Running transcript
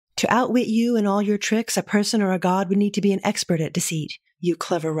To outwit you and all your tricks, a person or a god would need to be an expert at deceit. You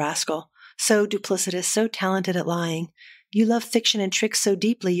clever rascal. So duplicitous, so talented at lying. You love fiction and tricks so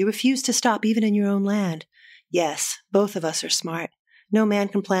deeply, you refuse to stop even in your own land. Yes, both of us are smart. No man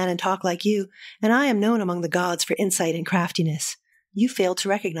can plan and talk like you, and I am known among the gods for insight and craftiness. You failed to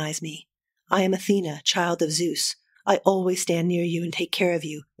recognize me. I am Athena, child of Zeus. I always stand near you and take care of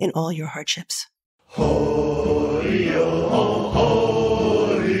you in all your hardships.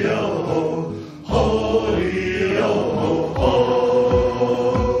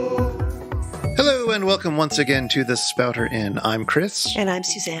 Hello and welcome once again to the Spouter-Inn. I'm Chris. And I'm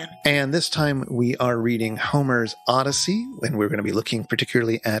Suzanne. And this time we are reading Homer's Odyssey, and we're going to be looking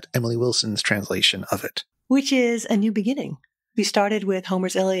particularly at Emily Wilson's translation of it. Which is a new beginning. We started with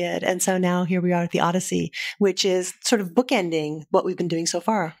Homer's Iliad, and so now here we are at the Odyssey, which is sort of bookending what we've been doing so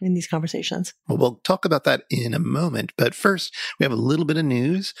far in these conversations. Well, we'll talk about that in a moment, but first we have a little bit of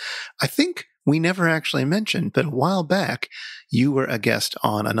news. I think we never actually mentioned, but a while back, you were a guest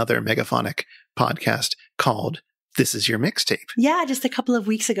on another megaphonic podcast called This Is Your Mixtape. Yeah, just a couple of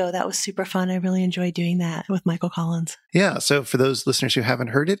weeks ago. That was super fun. I really enjoyed doing that with Michael Collins. Yeah, so for those listeners who haven't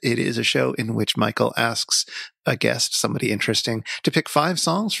heard it, it is a show in which Michael asks a guest, somebody interesting, to pick 5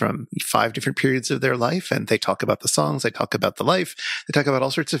 songs from 5 different periods of their life, and they talk about the songs, they talk about the life, they talk about all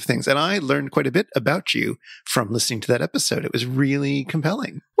sorts of things. And I learned quite a bit about you from listening to that episode. It was really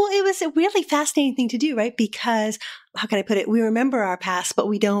compelling. Well, it was a really fascinating thing to do, right? Because, how can I put it? We remember our past, but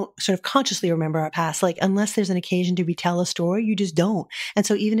we don't sort of consciously remember our past. Like, unless there's an occasion to retell a story, you just don't. And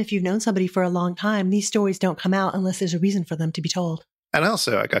so even if you've known somebody for a long time, these stories don't come out unless there's a reason for them to be told. And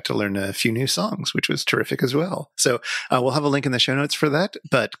also, I got to learn a few new songs, which was terrific as well. So we'll have a link in the show notes for that,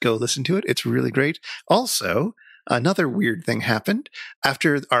 but go listen to it. It's really great. Also, another weird thing happened.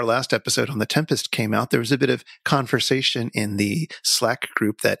 After our last episode on The Tempest came out, there was a bit of conversation in the Slack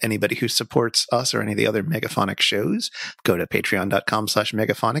group that anybody who supports us or any of the other megaphonic shows, go to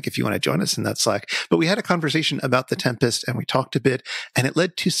patreon.com/megaphonic if you want to join us in that Slack. But we had a conversation about The Tempest and we talked a bit, and it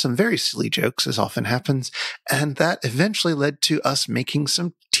led to some very silly jokes, as often happens. And that eventually led to us making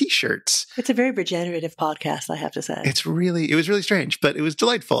some t-shirts. It's a very regenerative podcast, I have to say. It was really strange, but it was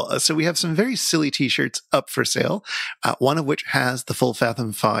delightful. So we have some very silly t-shirts up for sale, one of which has the Full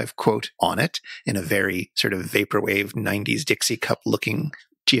Fathom 5 quote on it in a very sort of vaporwave 90s Dixie cup looking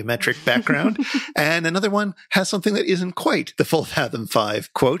geometric background. And another one has something that isn't quite the Full Fathom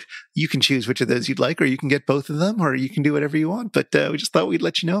 5 quote. You can choose which of those you'd like, or you can get both of them, or you can do whatever you want. But we just thought we'd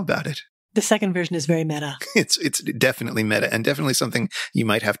let you know about it. The second version is very meta. It's definitely meta and definitely something you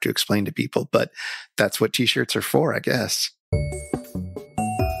might have to explain to people, but that's what t-shirts are for, I guess.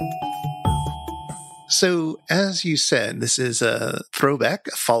 So, as you said, this is a throwback,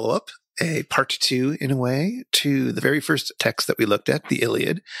 a follow-up, a part 2 in a way to the very first text that we looked at, the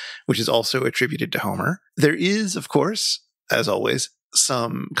Iliad, which is also attributed to Homer. There is, of course, as always,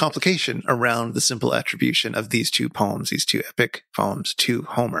 some complication around the simple attribution of these two poems, these two epic poems to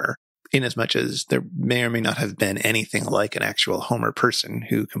Homer, inasmuch as there may or may not have been anything like an actual Homer person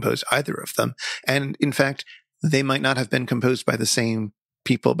who composed either of them. And in fact, they might not have been composed by the same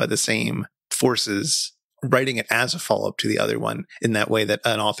people, by the same forces, writing it as a follow-up to the other one in that way that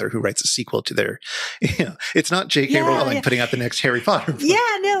an author who writes a sequel to their, it's not J.K. Rowling putting out the next Harry Potter book. Yeah,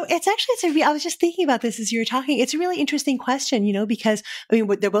 no, I was just thinking about this as you were talking. It's a really interesting question, because,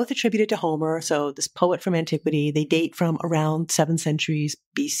 they're both attributed to Homer. So this poet from antiquity, they date from around 7th centuries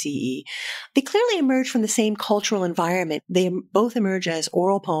BCE. They clearly emerge from the same cultural environment. They both emerge as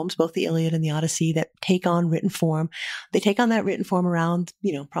oral poems, both the Iliad and the Odyssey, that take on written form. They take on that written form around,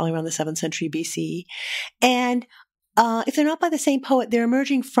 probably around the 7th century BCE. And if they're not by the same poet, they're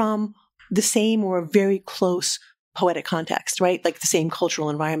emerging from the same or very close poetic context, right? Like the same cultural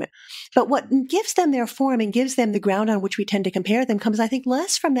environment. But what gives them their form and gives them the ground on which we tend to compare them comes, I think,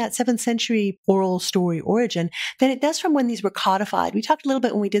 less from that 7th century oral story origin than it does from when these were codified. We talked a little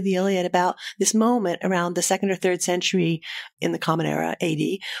bit when we did the Iliad about this moment around the 2nd or 3rd century in the Common Era, AD,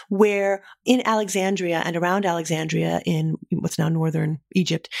 where in Alexandria and around Alexandria in what's now northern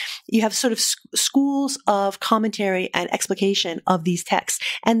Egypt, you have sort of schools of commentary and explication of these texts.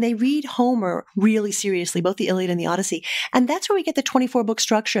 And they read Homer really seriously, both the Iliad and the Odyssey. And that's where we get the 24-book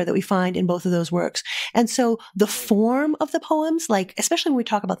structure that we find in both of those works. And so the form of the poems, like, especially when we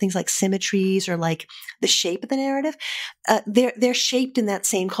talk about things like symmetries or like the shape of the narrative, they're shaped in that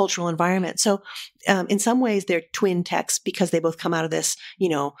same cultural environment. So in some ways, they're twin texts because they both come out of this,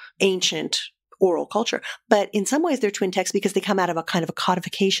 ancient oral culture. But in some ways, they're twin texts because they come out of a kind of a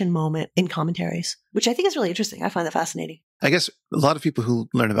codification moment in commentaries, which I think is really interesting. I find that fascinating. I guess a lot of people who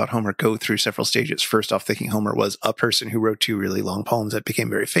learn about Homer go through several stages. First off, thinking Homer was a person who wrote 2 really long poems that became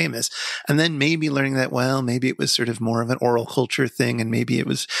very famous. And then maybe learning that, well, maybe it was sort of more of an oral culture thing and maybe it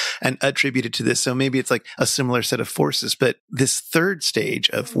was attributed to this. So maybe it's like a similar set of forces. But this third stage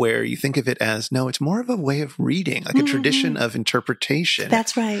of where you think of it as, no, it's more of a way of reading, like a tradition of interpretation.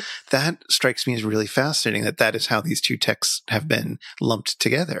 That's right. That strikes me as really fascinating that is how these 2 texts have been lumped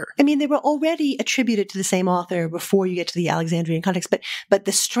together. I mean, they were already attributed to the same author before you get to the Alexandrian context, but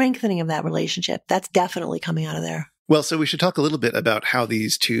the strengthening of that relationship, that's definitely coming out of there. Well, so we should talk a little bit about how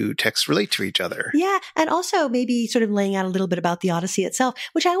these 2 texts relate to each other. Yeah, and also maybe sort of laying out a little bit about the Odyssey itself,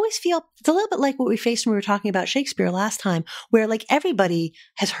 which I always feel it's a little bit like what we faced when we were talking about Shakespeare last time, where like everybody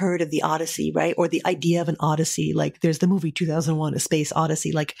has heard of the Odyssey, right? Or the idea of an Odyssey. Like there's the movie 2001, A Space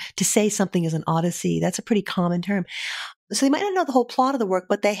Odyssey. Like to say something is an Odyssey, that's a pretty common term. So they might not know the whole plot of the work,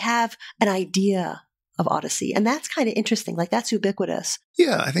 but they have an idea of Odyssey. And that's kind of interesting. Like that's ubiquitous.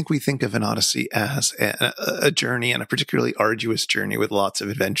 Yeah, I think we think of an Odyssey as a journey, and a particularly arduous journey with lots of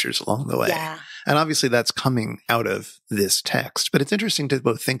adventures along the way. Yeah. And obviously that's coming out of this text. But it's interesting to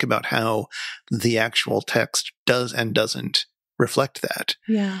both think about how the actual text does and doesn't reflect that.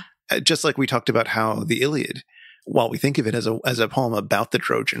 Yeah. Just like we talked about how the Iliad, while we think of it as a poem about the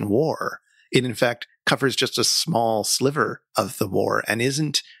Trojan War, it in fact covers just a small sliver of the war and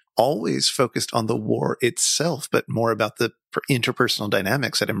isn't always focused on the war itself, but more about the interpersonal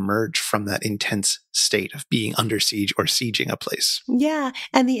dynamics that emerge from that intense state of being under siege or sieging a place. Yeah.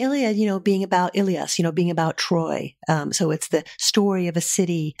 And the Iliad, being about Ilias, being about Troy. So it's the story of a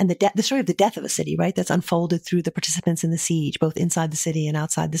city and the story of the death of a city, right? That's unfolded through the participants in the siege, both inside the city and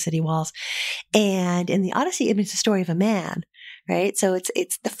outside the city walls. And in the Odyssey, it's the story of a man, right? So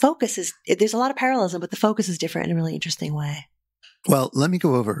it's the focus there's a lot of parallelism, but the focus is different in a really interesting way. Well, let me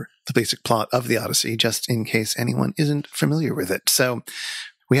go over the basic plot of the Odyssey, just in case anyone isn't familiar with it. So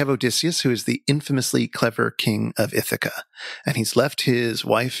we have Odysseus, who is the infamously clever king of Ithaca, and he's left his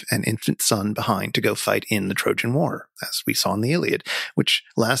wife and infant son behind to go fight in the Trojan War, as we saw in the Iliad, which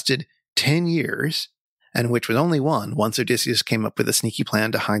lasted 10 years, and which was only won once Odysseus came up with a sneaky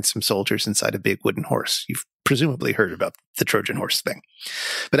plan to hide some soldiers inside a big wooden horse. You've presumably heard about the Trojan horse thing.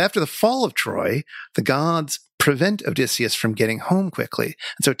 But after the fall of Troy, the gods prevent Odysseus from getting home quickly.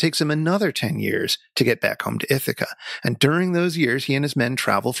 And so it takes him another 10 years to get back home to Ithaca. And during those years, he and his men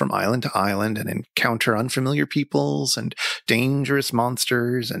travel from island to island and encounter unfamiliar peoples and dangerous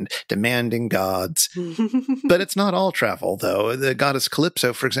monsters and demanding gods. But it's not all travel, though. The goddess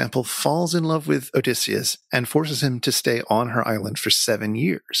Calypso, for example, falls in love with Odysseus and forces him to stay on her island for 7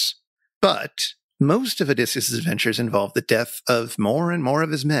 years. But most of Odysseus' adventures involve the death of more and more of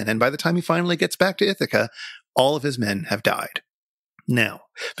his men, and by the time he finally gets back to Ithaca, all of his men have died. Now,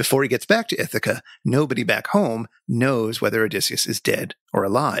 before he gets back to Ithaca, nobody back home knows whether Odysseus is dead or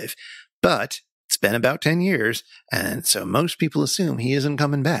alive. But it's been about 10 years, and so most people assume he isn't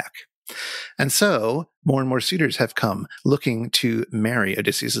coming back. And so, more and more suitors have come looking to marry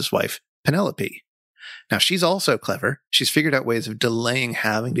Odysseus' wife, Penelope. Now, she's also clever. She's figured out ways of delaying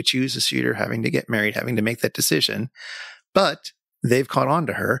having to choose a suitor, having to get married, having to make that decision. But they've caught on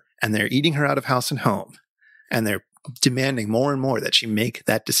to her, and they're eating her out of house and home. And they're demanding more and more that she make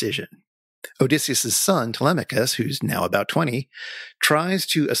that decision. Odysseus' son, Telemachus, who's now about 20, tries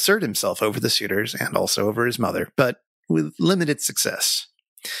to assert himself over the suitors and also over his mother, but with limited success.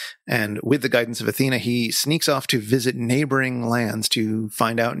 And with the guidance of Athena, he sneaks off to visit neighboring lands to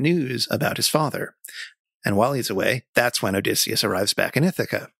find out news about his father. And while he's away, that's when Odysseus arrives back in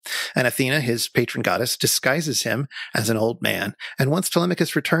Ithaca. And Athena, his patron goddess, disguises him as an old man. And once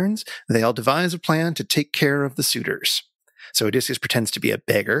Telemachus returns, they all devise a plan to take care of the suitors. So Odysseus pretends to be a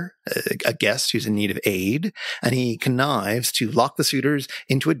beggar, a guest who's in need of aid, and he connives to lock the suitors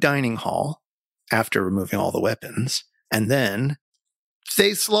into a dining hall after removing all the weapons. And then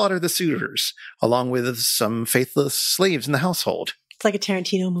they slaughter the suitors, along with some faithless slaves in the household. It's like a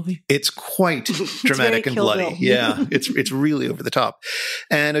Tarantino movie. It's quite dramatic and bloody. Yeah, it's really over the top.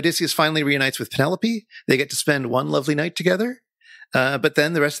 And Odysseus finally reunites with Penelope. They get to spend one lovely night together. But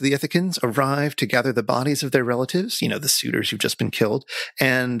then the rest of the Ithacans arrive to gather the bodies of their relatives, the suitors who've just been killed,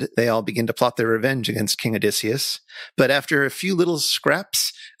 and they all begin to plot their revenge against King Odysseus. But after a few little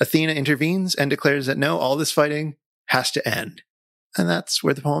scraps, Athena intervenes and declares that no, all this fighting has to end. And that's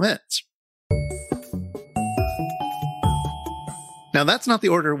where the poem ends. Now, that's not the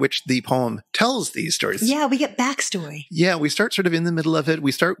order which the poem tells these stories. Yeah, we get backstory. Yeah, we start sort of in the middle of it.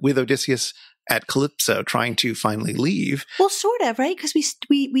 We start with Odysseus at Calypso trying to finally leave. Well, sort of, right? Because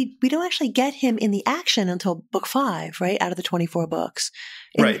we don't actually get him in the action until book 5, right? Out of the 24 books.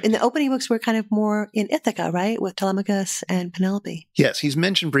 Right. In the opening books, we're kind of more in Ithaca, right? With Telemachus and Penelope. Yes, he's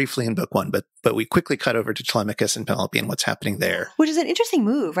mentioned briefly in book 1, but we quickly cut over to Telemachus and Penelope and what's happening there. Which is an interesting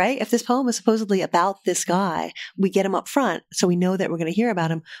move, right? If this poem is supposedly about this guy, we get him up front, so we know that we're going to hear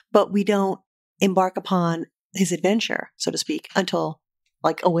about him, but we don't embark upon his adventure, so to speak, until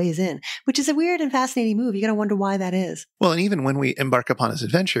like a ways in, which is a weird and fascinating move. You're going to wonder why that is. Well, and even when we embark upon his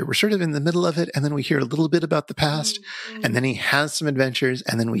adventure, we're sort of in the middle of it, and then we hear a little bit about the past, and then he has some adventures,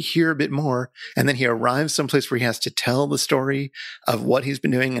 and then we hear a bit more, and then he arrives someplace where he has to tell the story of what he's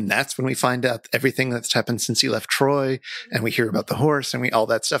been doing, and that's when we find out everything that's happened since he left Troy, and we hear about the horse, and all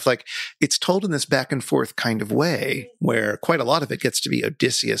that stuff. Like, it's told in this back and forth kind of way, where quite a lot of it gets to be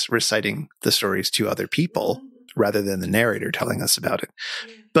Odysseus reciting the stories to other people, rather than the narrator telling us about it.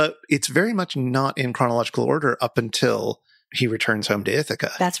 But it's very much not in chronological order up until he returns home to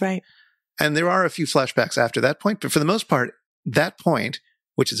Ithaca. That's right. And there are a few flashbacks after that point, but for the most part, that point,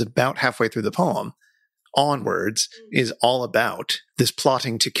 which is about halfway through the poem, onwards, is all about this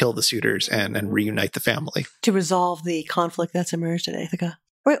plotting to kill the suitors and reunite the family. To resolve the conflict that's emerged at Ithaca.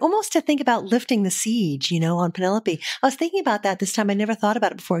 Or almost to think about lifting the siege, on Penelope. I was thinking about that this time. I never thought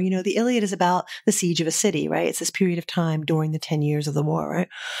about it before. The Iliad is about the siege of a city, right? It's this period of time during the 10 years of the war, right?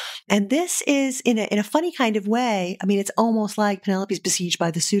 And this is in a funny kind of way. I mean, it's almost like Penelope's besieged by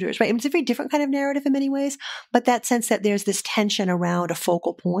the suitors, right? I mean, it's a very different kind of narrative in many ways, but that sense that there's this tension around a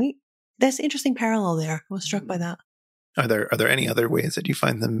focal point. There's an interesting parallel there. I was struck by that. Are there any other ways that you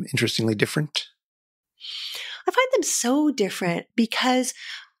find them interestingly different? I find them so different because,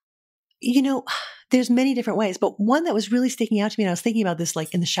 there's many different ways, but one that was really sticking out to me, and I was thinking about this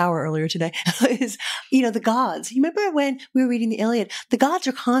like in the shower earlier today, is, the gods. You remember when we were reading the Iliad, the gods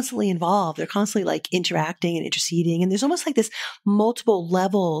are constantly involved. They're constantly like interacting and interceding. And there's almost like this multiple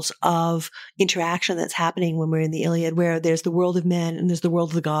levels of interaction that's happening when we're in the Iliad, where there's the world of men and there's the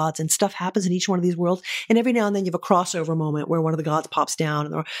world of the gods, and stuff happens in each one of these worlds. And every now and then you have a crossover moment where one of the gods pops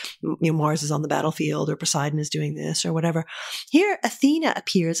down, or Mars is on the battlefield, or Poseidon is doing this, or whatever. Here, Athena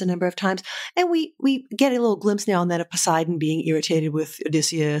appears a number of times, and we get a little glimpse now and then of Poseidon being irritated with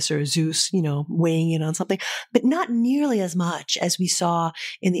Odysseus, or Zeus, weighing in on something, but not nearly as much as we saw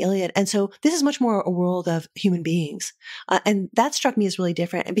in the Iliad. And so this is much more a world of human beings. And that struck me as really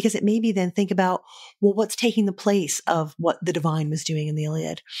different, and because it made me then think about, well, what's taking the place of what the divine was doing in the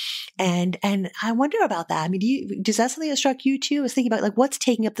Iliad? And I wonder about that. I mean, does that something that struck you too? I was thinking about like what's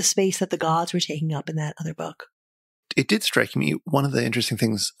taking up the space that the gods were taking up in that other book. It did strike me. One of the interesting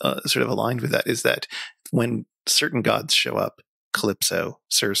things sort of aligned with that is that when certain gods show up, Calypso,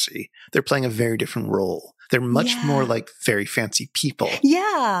 Circe, they're playing a very different role. They're much more like very fancy people.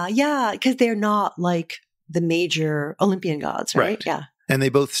 Yeah, because they're not like the major Olympian gods, right? Yeah. And they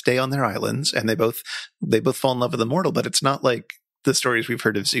both stay on their islands, and they both fall in love with a mortal, but it's not like the stories we've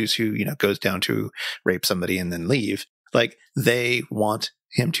heard of Zeus who, goes down to rape somebody and then leave. Like, they want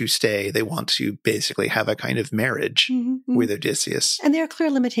him to stay. They want to basically have a kind of marriage with Odysseus. And there are clear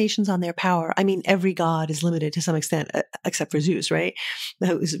limitations on their power. I mean, every god is limited to some extent, except for Zeus, right?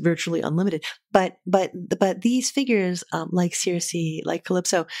 Who is virtually unlimited. But these figures, like Circe, like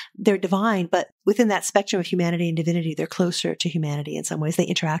Calypso, they're divine, but within that spectrum of humanity and divinity, they're closer to humanity in some ways. They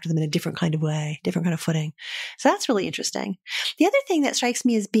interact with them in a different kind of way, different kind of footing. So that's really interesting. The other thing that strikes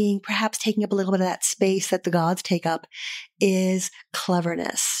me as being perhaps taking up a little bit of that space that the gods take up is cleverness.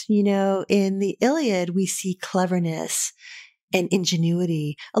 In the Iliad, we see cleverness and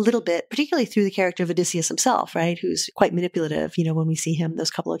ingenuity a little bit, particularly through the character of Odysseus himself, right? Who's quite manipulative, when we see him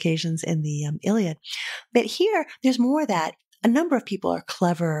those couple occasions in the Iliad. But here, there's more of that. A number of people are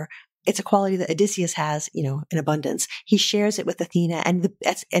clever. It's a quality that Odysseus has, in abundance. He shares it with Athena, and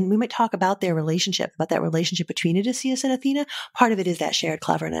we might talk about that relationship between Odysseus and Athena. Part of it is that shared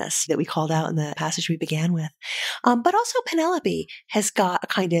cleverness that we called out in the passage we began with. But also Penelope has got a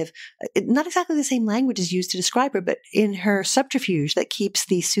kind of, not exactly the same language is used to describe her, but in her subterfuge that keeps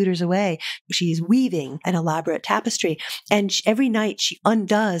the suitors away, she's weaving an elaborate tapestry. And every night she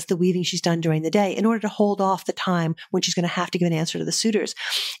undoes the weaving she's done during the day in order to hold off the time when she's going to have to give an answer to the suitors.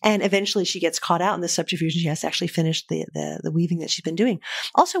 And eventually she gets caught out in this subterfuge and she has to actually finish the weaving that she's been doing.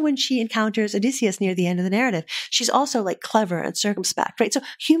 Also, when she encounters Odysseus near the end of the narrative, she's also like clever and circumspect, right? So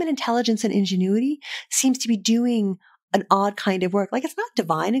human intelligence and ingenuity seems to be doing an odd kind of work. Like, it's not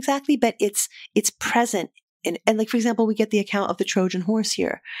divine exactly, but it's present and like, for example, we get the account of the Trojan horse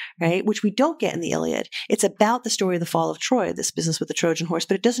here, right? Which we don't get in the Iliad. It's about the story of the fall of Troy, this business with the Trojan horse,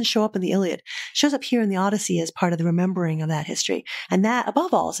 but it doesn't show up in the Iliad. It shows up here in the Odyssey as part of the remembering of that history. And that,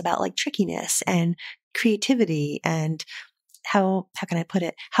 above all, is about like trickiness and creativity and how can I put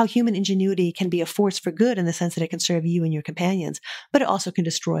it? How human ingenuity can be a force for good in the sense that it can serve you and your companions, but it also can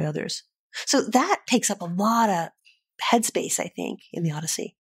destroy others. So that takes up a lot of headspace, I think, in the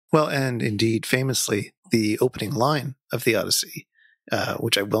Odyssey. Well, and indeed, famously, the opening line of the Odyssey,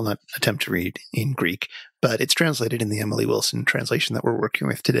 which I will not attempt to read in Greek, but it's translated in the Emily Wilson translation that we're working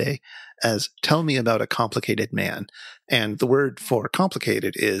with today as "Tell me about a complicated man." And the word for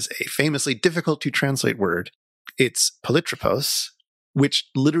complicated is a famously difficult to translate word. It's polytropos, which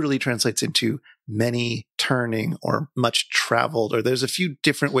literally translates into many turning or much traveled, or there's a few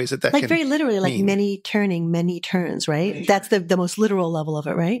different ways that like can very literally, like mean. many turning, many turns, right? That's the most literal level of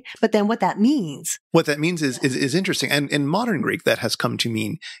it, right? But then what that means. What that means is interesting. And in modern Greek, that has come to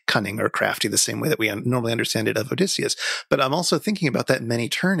mean cunning or crafty, the same way that we normally understand it of Odysseus. But I'm also thinking about that many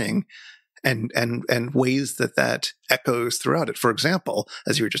turning and ways that echoes throughout it. For example,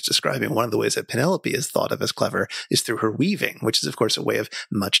 as you were just describing, one of the ways that Penelope is thought of as clever is through her weaving, which is, of course, a way of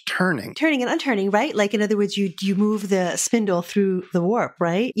much turning. Turning and unturning, right? Like, in other words, you move the spindle through the warp,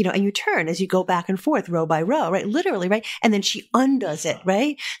 right? And you turn as you go back and forth, row by row, right? Literally, right? And then she undoes it,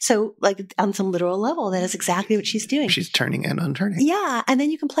 right? So, like, on some literal level, that is exactly what she's doing. She's turning and unturning. Yeah. And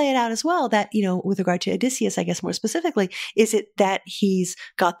then you can play it out as well that, with regard to Odysseus, I guess more specifically, is it that he's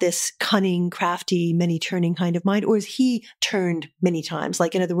got this cunning, crafty, many turning kind of mind, or is he turned many times?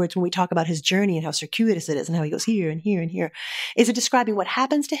 Like, in other words, when we talk about his journey and how circuitous it is and how he goes here and here and here, is it describing what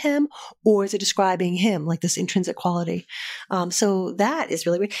happens to him, or is it describing him, like this intrinsic quality? So that is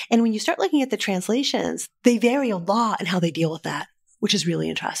really weird. And when you start looking at the translations, they vary a lot in how they deal with that, which is really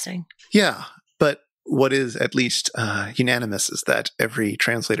interesting. Yeah. But what is at least unanimous is that every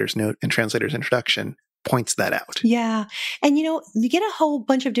translator's note and translator's introduction points that out. Yeah. And, you get a whole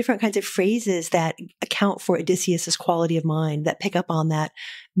bunch of different kinds of phrases that account for Odysseus's quality of mind that pick up on that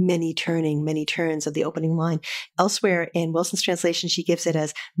many turning, many turns of the opening line. Elsewhere in Wilson's translation, she gives it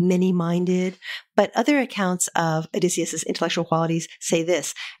as many-minded, but other accounts of Odysseus's intellectual qualities say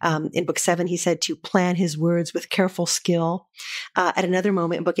this. In Book 7, he said to plan his words with careful skill. At another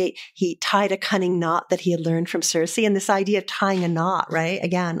moment in Book 8, he tied a cunning knot that he had learned from Circe. And this idea of tying a knot, right?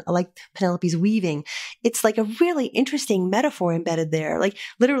 Again, like Penelope's weaving, it's like a really interesting metaphor embedded there. Like,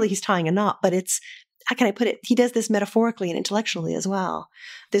 literally he's tying a knot, but it's, how can I put it? He does this metaphorically and intellectually as well.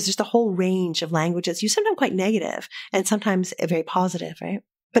 There's just a whole range of languages, sometimes quite negative and sometimes very positive, right?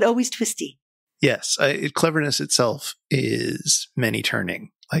 But always twisty. Yes. Cleverness itself is many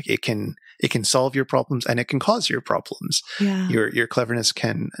turning. Like, it can solve your problems and it can cause your problems. Yeah. Your cleverness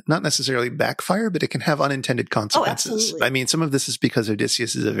can not necessarily backfire, but it can have unintended consequences. Oh, absolutely. I mean, some of this is because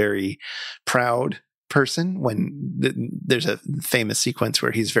Odysseus is a very proud person. When there's a famous sequence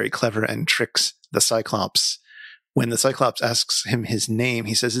where he's very clever and tricks the Cyclops. When the Cyclops asks him his name,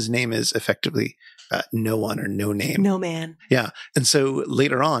 he says his name is effectively no one or no name. No man. Yeah. And so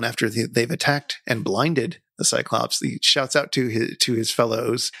later on, after they've attacked and blinded the Cyclops, he shouts out to his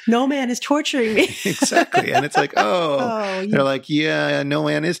fellows, "No man is torturing me." Exactly. And it's like, yeah. They're like, "Yeah, no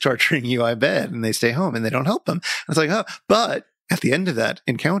man is torturing you, I bet." And they stay home and they don't help him. And it's like, oh, but at the end of that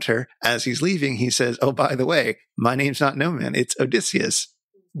encounter, as he's leaving, he says, "Oh, by the way, my name's not No Man, it's Odysseus."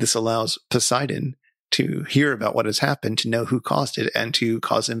 This allows Poseidon to hear about what has happened, to know who caused it, and to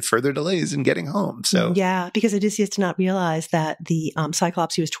cause him further delays in getting home. So, yeah, because Odysseus did not realize that the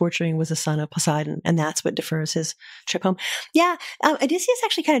Cyclops he was torturing was a son of Poseidon, and that's what defers his trip home. Yeah, Odysseus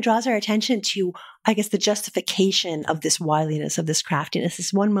actually kind of draws our attention to, I guess, the justification of this wiliness, of this craftiness.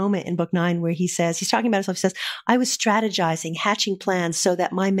 This one moment in Book 9 where he says, he's talking about himself, he says, "I was strategizing, hatching plans so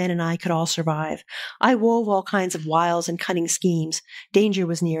that my men and I could all survive. I wove all kinds of wiles and cunning schemes. Danger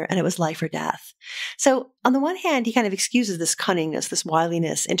was near, and it was life or death." So on the one hand, he kind of excuses this cunningness, this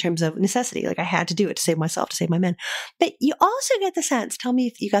wiliness in terms of necessity. Like, I had to do it to save myself, to save my men. But you also get the sense, tell me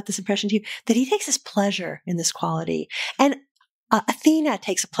if you got this impression too, that he takes this pleasure in this quality. And Athena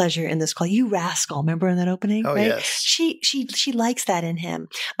takes a pleasure in this quality. You rascal, remember in that opening? Oh, right? yes. She likes that in him.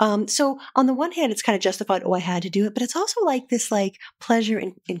 So on the one hand, it's kind of justified, I had to do it, but it's also like this pleasure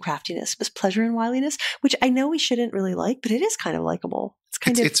in craftiness, this pleasure in wiliness, which I know we shouldn't really like, but it is kind of likable.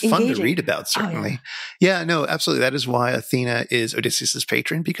 It's fun to read about, certainly. Yeah, no, absolutely. That is why Athena is Odysseus's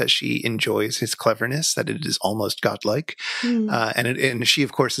patron, because she enjoys his cleverness, that it is almost godlike. And she,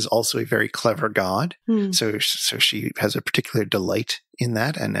 of course, is also a very clever god. So she has a particular delight in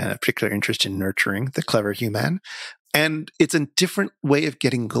that and a particular interest in nurturing the clever human. And it's a different way of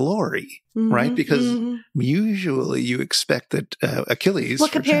getting glory, right? Because usually you expect that Achilles, well,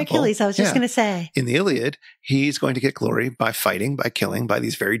 for compare example, Achilles. I was just going to say. in the Iliad, he's going to get glory by fighting, by killing, by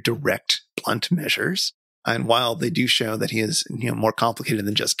these very direct, blunt measures. And while they do show that he is, more complicated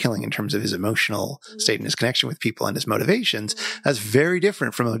than just killing in terms of his emotional state and his connection with people and his motivations, that's very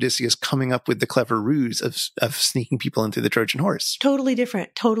different from Odysseus coming up with the clever ruse of sneaking people in through the Trojan horse. Totally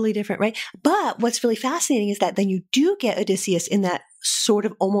different, right? But what's really fascinating is that then you do get Odysseus in that sort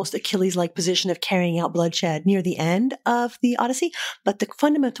of almost Achilles-like position of carrying out bloodshed near the end of the Odyssey. But the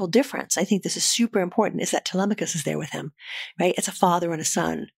fundamental difference, I think this is super important, is that Telemachus is there with him, right? It's a father and a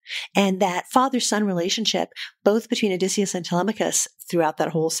son. And that father-son relationship, both between Odysseus and Telemachus throughout that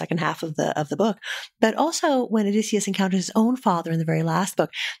whole second half of the book, but also when Odysseus encounters his own father in the very last book,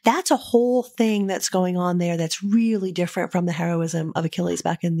 that's a whole thing that's going on there that's really different from the heroism of Achilles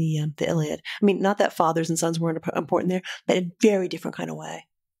back in the Iliad. I mean, not that fathers and sons weren't important there, but in a very different kind of way.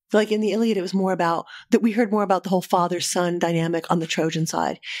 Like in the Iliad, it was more about that we heard more about the whole father-son dynamic on the Trojan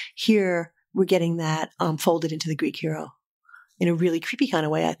side. Here, we're getting that folded into the Greek hero in a really creepy kind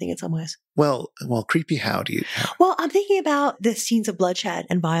of way, I think, in some ways. Well, creepy how? Well, I'm thinking about the scenes of bloodshed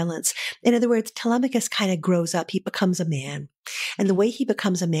and violence. In other words, Telemachus kind of grows up. He becomes a man. And the way he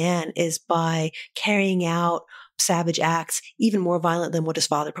becomes a man is by carrying out savage acts, even more violent than what his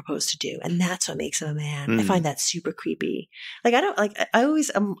father proposed to do. And that's what makes him a man. I find that super creepy. I always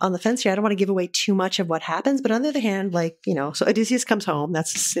am on the fence here. I don't want to give away too much of what happens. But on the other hand, so Odysseus comes home.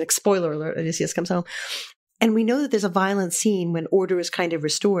 That's a spoiler alert. Odysseus comes home. And we know that there's a violent scene when order is kind of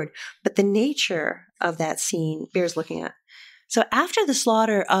restored, but the nature of that scene bears looking at. So after the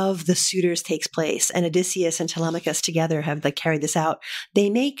slaughter of the suitors takes place and Odysseus and Telemachus together have carried this out, they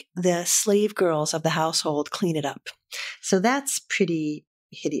make the slave girls of the household clean it up. So that's pretty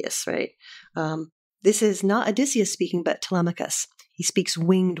hideous, right? This is not Odysseus speaking, but Telemachus. He speaks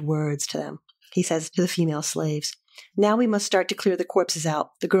winged words to them. He says to the female slaves, "Now we must start to clear the corpses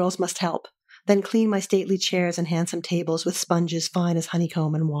out. The girls must help. Then clean my stately chairs and handsome tables with sponges fine as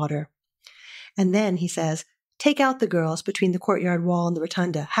honeycomb and water." And then he says, "Take out the girls between the courtyard wall and the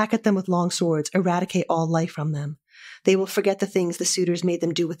rotunda, hack at them with long swords, eradicate all life from them. They will forget the things the suitors made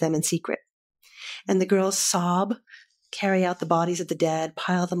them do with them in secret." And the girls sob, carry out the bodies of the dead,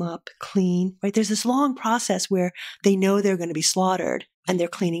 pile them up, clean, right? There's this long process where they know they're going to be slaughtered and they're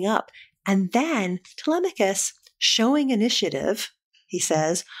cleaning up. And then Telemachus, showing initiative, he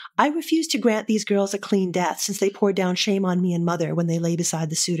says, "I refuse to grant these girls a clean death since they poured down shame on me and mother when they lay beside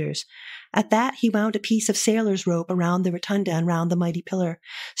the suitors." At that, he wound a piece of sailor's rope around the rotunda and round the mighty pillar,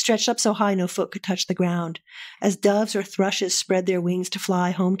 stretched up so high no foot could touch the ground. As doves or thrushes spread their wings to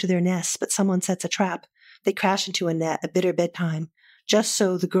fly home to their nests, but someone sets a trap, they crash into a net, a bitter bedtime. Just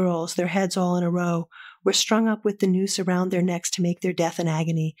so the girls, their heads all in a row, were strung up with the noose around their necks to make their death an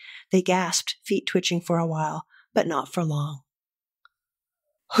agony. They gasped, feet twitching for a while, but not for long.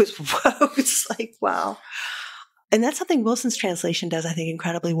 It's like, wow. And that's something Wilson's translation does, I think,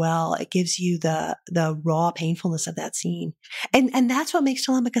 incredibly well. It gives you the raw painfulness of that scene. And that's what makes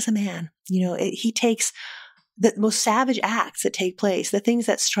Telemachus a man. He takes the most savage acts that take place, the things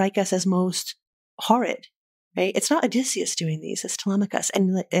that strike us as most horrid, right? It's not Odysseus doing these, it's Telemachus.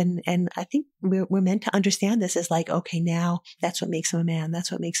 And I think we're meant to understand this as okay, now that's what makes him a man.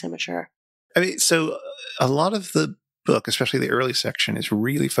 That's what makes him mature. I mean, so a lot of the book, especially the early section, is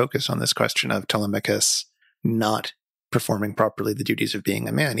really focused on this question of Telemachus not performing properly the duties of being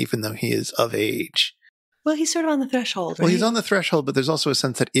a man, even though he is of age. Well, he's sort of on the threshold, right? Well, he's on the threshold, but there's also a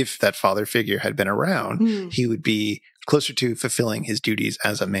sense that if that father figure had been around, he would be closer to fulfilling his duties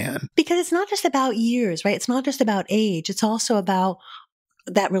as a man. Because it's not just about years, right? It's not just about age. It's also about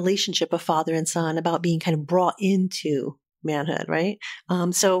that relationship of father and son, about being kind of brought into manhood, right?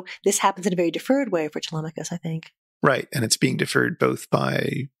 So this happens in a very deferred way for Telemachus, I think. Right. And it's being deferred both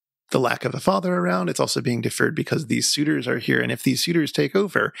by the lack of a father around. It's also being deferred because these suitors are here. And if these suitors take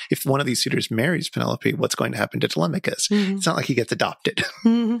over, if one of these suitors marries Penelope, what's going to happen to Telemachus? It's not like he gets adopted.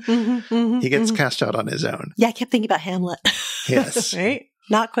 He gets cast out on his own. Yeah, I kept thinking about Hamlet. Yes. Right?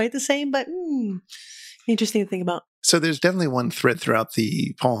 Not quite the same, but interesting to think about. So there's definitely one thread throughout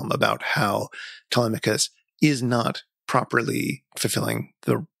the poem about how Telemachus is not properly fulfilling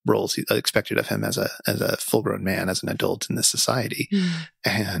the roles expected of him as a full-grown man, as an adult in this society.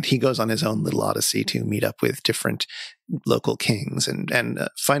 And he goes on his own little odyssey to meet up with different local kings and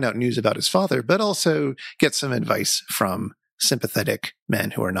find out news about his father, but also get some advice from sympathetic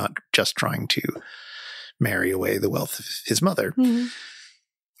men who are not just trying to marry away the wealth of his mother.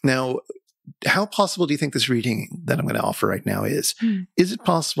 Now, how possible do you think this reading that I'm going to offer right now is? Is it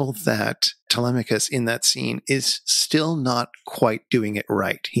possible that Telemachus in that scene is still not quite doing it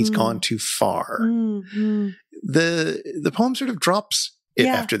right? He's gone too far. The poem sort of drops it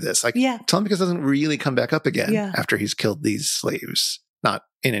after this. Like Telemachus doesn't really come back up again after he's killed these slaves. Not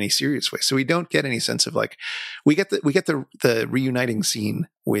in any serious way. So we don't get any sense of like, we get the reuniting scene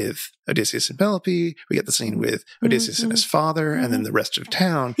with Odysseus and Penelope. We get the scene with Odysseus and his father, and then the rest of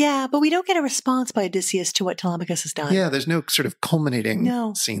town. Yeah, but we don't get a response by Odysseus to what Telemachus has done. Yeah, there's no sort of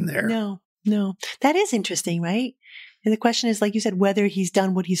culminating scene there. No. That is interesting, right? And the question is, like you said, whether he's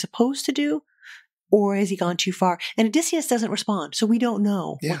done what he's supposed to do, or has he gone too far? And Odysseus doesn't respond, so we don't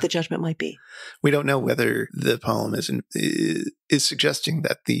know what the judgment might be. We don't know whether the poem is suggesting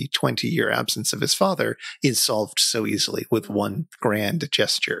that the 20-year absence of his father is solved so easily with one grand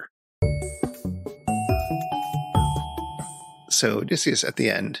gesture. So Odysseus at the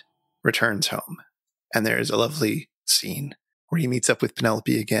end returns home, and there is a lovely scene where he meets up with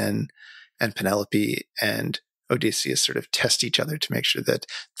Penelope again, and Penelope and Odysseus sort of test each other to make sure that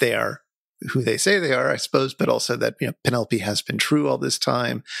they are who they say they are, I suppose, but also that, Penelope has been true all this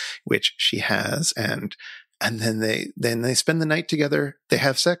time, which she has. And then they spend the night together, they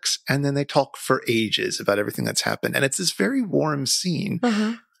have sex, and then they talk for ages about everything that's happened. And it's this very warm scene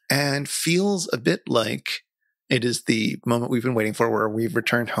and feels a bit like it is the moment we've been waiting for where we've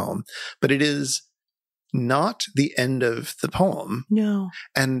returned home, but it is not the end of the poem. No.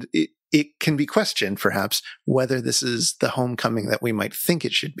 And it can be questioned, perhaps, whether this is the homecoming that we might think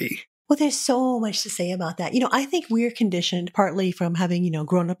it should be. Well, there's so much to say about that. I think we're conditioned partly from having,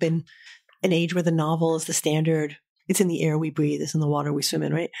 grown up in an age where the novel is the standard. It's in the air we breathe. It's in the water we swim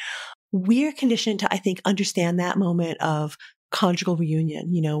in, right? We're conditioned to, I think, understand that moment of conjugal reunion,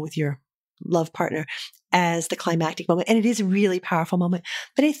 with your love partner as the climactic moment. And it is a really powerful moment.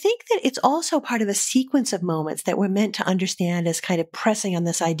 But I think that it's also part of a sequence of moments that we're meant to understand as kind of pressing on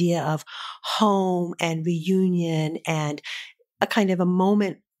this idea of home and reunion and a kind of a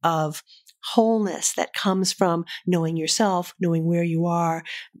moment of wholeness that comes from knowing yourself, knowing where you are,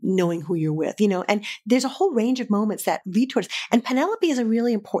 knowing who you're with, and there's a whole range of moments that lead towards, and Penelope is a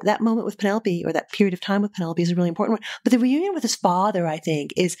really important, that moment with Penelope or that period of time with Penelope is a really important one. But the reunion with his father, I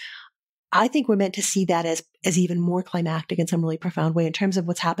think we're meant to see that as even more climactic in some really profound way in terms of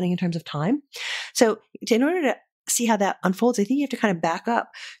what's happening in terms of time. So in order to see how that unfolds, I think you have to kind of back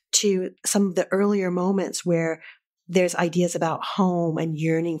up to some of the earlier moments where there's ideas about home and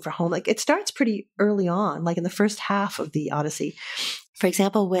yearning for home. Like it starts pretty early on, like in the first half of the Odyssey. For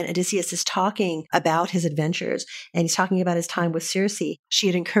example, when Odysseus is talking about his adventures and he's talking about his time with Circe, she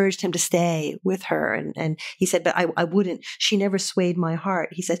had encouraged him to stay with her. And he said, but I wouldn't. She never swayed my heart.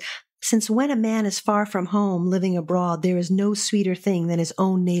 He says, since when a man is far from home, living abroad, there is no sweeter thing than his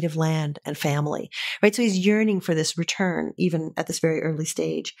own native land and family, right? So he's yearning for this return, even at this very early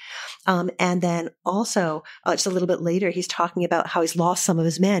stage. And then also, just a little bit later, he's talking about how he's lost some of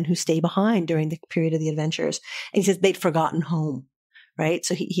his men who stay behind during the period of the adventures. And he says they'd forgotten home. Right.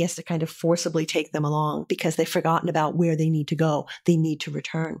 So he has to kind of forcibly take them along because they've forgotten about where they need to go. They need to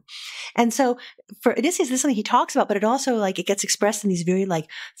return. And so for Odysseus, this is something he talks about, but it also it gets expressed in these very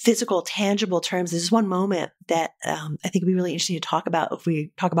physical, tangible terms. There's one moment that I think would be really interesting to talk about if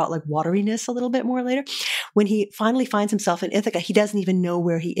we talk about wateriness a little bit more later. When he finally finds himself in Ithaca, he doesn't even know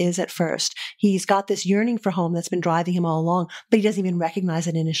where he is at first. He's got this yearning for home that's been driving him all along, but he doesn't even recognize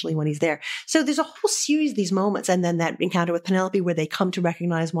it initially when he's there. So there's a whole series of these moments. And then that encounter with Penelope where they come to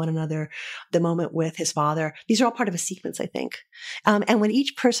recognize one another, the moment with his father. These are all part of a sequence, I think. And when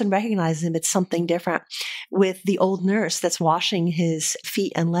each person recognizes him, it's something different. With the old nurse that's washing his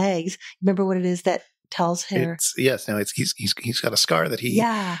feet and legs, remember what it is that tells her? He's got a scar that he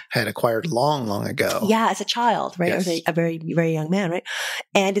had acquired long ago. Yeah, as a child, right? Yes. Or a very, very young man, right?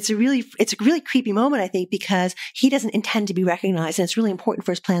 And it's a really creepy moment, I think, because he doesn't intend to be recognized. And it's really important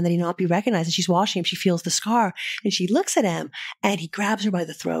for his plan that he not be recognized. And she's washing him. She feels the scar and she looks at him and he grabs her by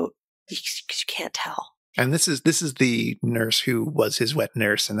the throat because you can't tell. And this is the nurse who was his wet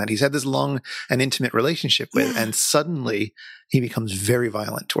nurse and that he's had this long and intimate relationship with. And suddenly he becomes very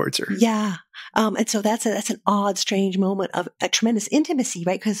violent towards her. Yeah. And so that's an odd, strange moment of a tremendous intimacy,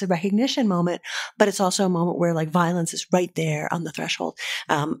 right? Because it's a recognition moment, but it's also a moment where violence is right there on the threshold.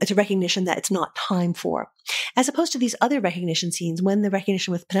 It's a recognition that it's not time for. As opposed to these other recognition scenes, when the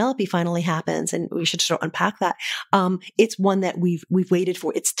recognition with Penelope finally happens, and we should sort of unpack that, it's one that we've waited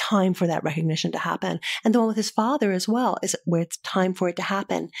for. It's time for that recognition to happen. And the one with his father as well is where it's time for it to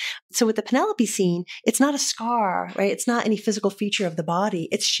happen. So with the Penelope scene, it's not a scar, right? It's not any physical feature of the body.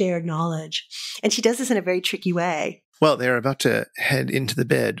 It's shared knowledge. And she does this in a very tricky way. Well, they're about to head into the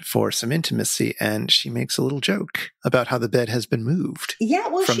bed for some intimacy, and she makes a little joke about how the bed has been moved. Yeah,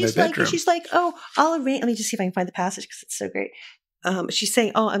 well, from she's their like, bedroom. oh, I'll arrange. Let me just see if I can find the passage because it's so great. She's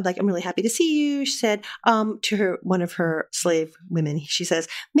saying, oh, I'm really happy to see you. She said, to her, one of her slave women, she says,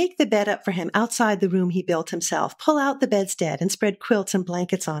 make the bed up for him outside the room he built himself. Pull out the bedstead and spread quilts and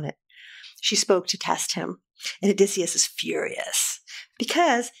blankets on it. She spoke to test him. And Odysseus is furious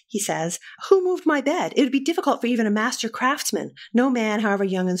because, he says, who moved my bed? It would be difficult for even a master craftsman. No man, however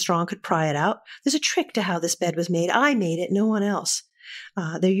young and strong, could pry it out. There's a trick to how this bed was made. I made it, no one else.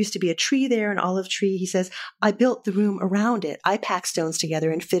 There used to be a tree there, an olive tree. He says, I built the room around it. I packed stones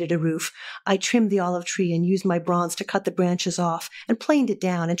together and fitted a roof. I trimmed the olive tree and used my bronze to cut the branches off and planed it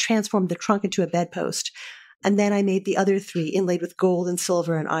down and transformed the trunk into a bedpost. And then I made the other three inlaid with gold and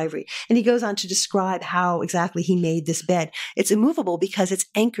silver and ivory. And he goes on to describe how exactly he made this bed. It's immovable because it's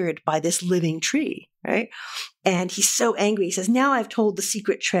anchored by this living tree, right? And he's so angry. He says, now I've told the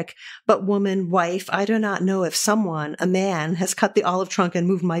secret trick, but woman, wife, I do not know if someone, a man, has cut the olive trunk and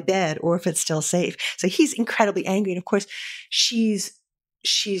moved my bed or if it's still safe. So he's incredibly angry. And of course, she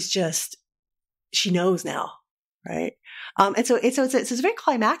knows now. Right. And so it's a very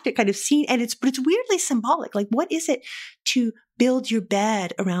climactic kind of scene, but it's weirdly symbolic. Like, what is it to build your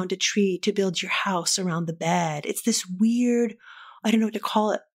bed around a tree, to build your house around the bed? It's this weird, I don't know what to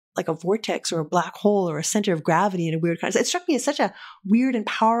call it, like a vortex or a black hole or a center of gravity in a weird kind of, it struck me as such a weird and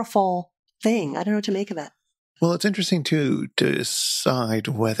powerful thing. I don't know what to make of it. Well, it's interesting to decide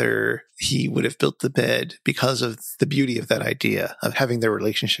whether he would have built the bed because of the beauty of that idea of having their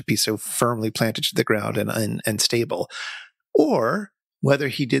relationship be so firmly planted to the ground and stable, or whether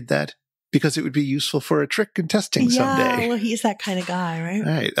he did that because it would be useful for a trick and testing someday. Yeah, well, he's that kind of guy, right?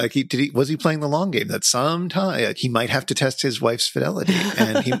 Right. Like was he playing the long game that sometime he might have to test his wife's fidelity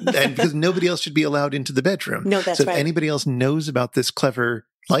and because nobody else should be allowed into the bedroom. No, that's so right. If anybody else knows about this clever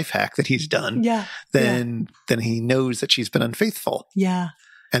life hack that he's done, then he knows that she's been unfaithful. Yeah.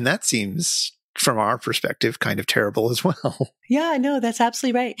 And that seems, from our perspective, kind of terrible as well. Yeah, no, that's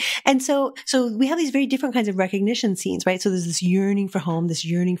absolutely right. And so we have these very different kinds of recognition scenes, right? So there's this yearning for home, this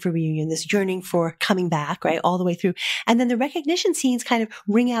yearning for reunion, this yearning for coming back, right? All the way through. And then the recognition scenes kind of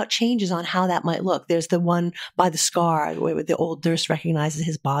ring out changes on how that might look. There's the one by the scar where the old nurse recognizes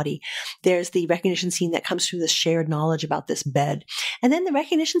his body. There's the recognition scene that comes through this shared knowledge about this bed. And then the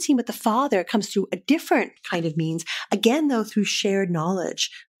recognition scene with the father comes through a different kind of means, again, though, through shared knowledge.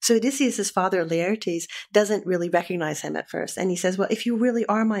 So Odysseus' father, Laertes, doesn't really recognize him at first. And he says, well, if you really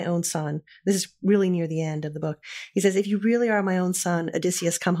are my own son, this is really near the end of the book. He says, if you really are my own son,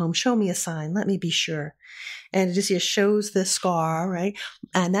 Odysseus, come home, show me a sign. Let me be sure. And Odysseus shows the scar, right?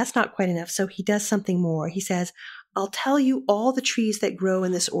 And that's not quite enough. So he does something more. He says, I'll tell you all the trees that grow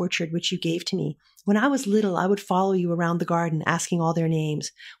in this orchard which you gave to me. When I was little, I would follow you around the garden, asking all their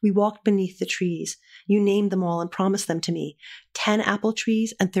names. We walked beneath the trees. You named them all and promised them to me. 10 apple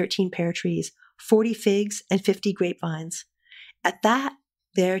trees and 13 pear trees, 40 figs and 50 grapevines. At that,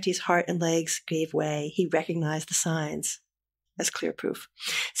 Laertes' heart and legs gave way. He recognized the signs as clear proof.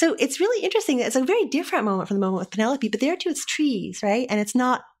 So it's really interesting. It's a very different moment from the moment with Penelope, but there too it's trees, right? And it's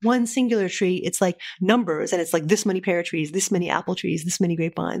not one singular tree. It's like numbers, and it's like this many pear trees, this many apple trees, this many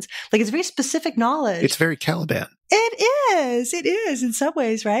grapevines. Like it's very specific knowledge. It's very Caliban. It is in some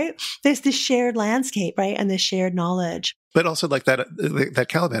ways, right? There's this shared landscape, right? And this shared knowledge. But also like that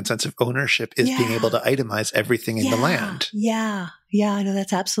Caliban sense of ownership is being able to itemize everything in the land. Yeah, I know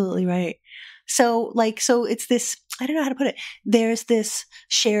that's absolutely right. So it's this, I don't know how to put it. There's this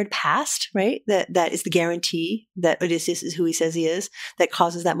shared past, right? That is the guarantee that Odysseus is who he says he is, that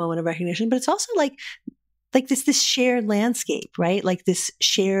causes that moment of recognition. But it's also like this shared landscape, right? Like this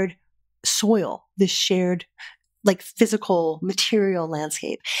shared soil, this shared like physical material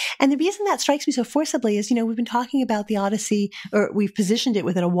landscape. And the reason that strikes me so forcibly is, we've been talking about the Odyssey, or we've positioned it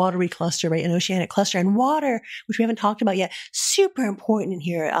within a watery cluster, right? An oceanic cluster, and water, which we haven't talked about yet, super important in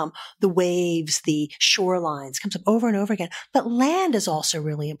here. The waves, the shorelines comes up over and over again, but land is also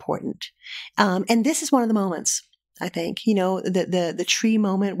really important. And this is one of the moments, I think, the tree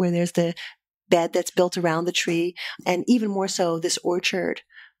moment where there's the bed that's built around the tree, and even more so this orchard.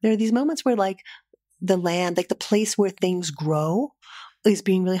 There are these moments where like the land, like the place where things grow, is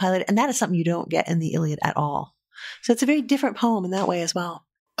being really highlighted. And that is something you don't get in the Iliad at all. So it's a very different poem in that way as well.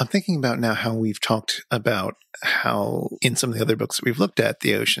 I'm thinking about now how we've talked about how in some of the other books that we've looked at,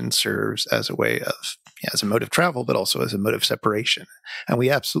 the ocean serves as a way of, as a mode of travel, but also as a mode of separation. And we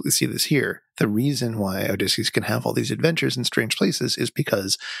absolutely see this here. The reason why Odysseus can have all these adventures in strange places is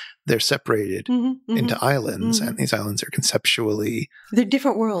because they're separated into islands, and these islands are conceptually... They're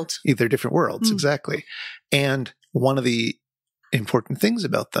different worlds. They're different worlds, exactly. And one of the important things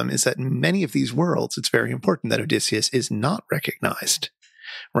about them is that in many of these worlds, it's very important that Odysseus is not recognized,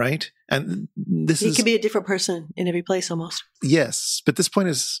 right? And He can be a different person in every place almost. Yes, but this point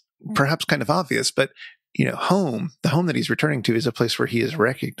is perhaps kind of obvious, but the home that he's returning to is a place where he is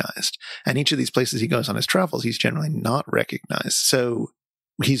recognized. And each of these places he goes on his travels, he's generally not recognized. So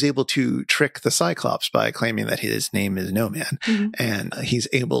he's able to trick the Cyclops by claiming that his name is No Man. Mm-hmm. And he's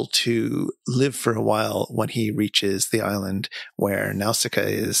able to live for a while when he reaches the island where Nausicaa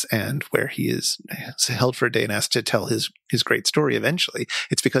is and where he is held for a day and asked to tell his great story eventually.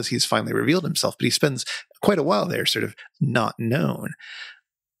 It's because he's finally revealed himself, but he spends quite a while there sort of not known.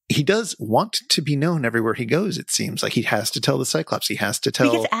 He does want to be known everywhere he goes, it seems. Like he has to tell the Cyclops. He has to tell...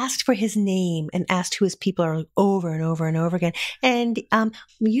 He gets asked for his name and asked who his people are over and over and over again. And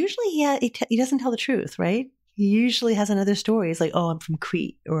usually he doesn't tell the truth, right? He usually has another story. He's like, oh, I'm from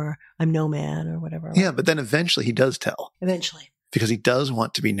Crete or I'm No Man or whatever. Yeah, but then eventually he does tell. Eventually. Because he does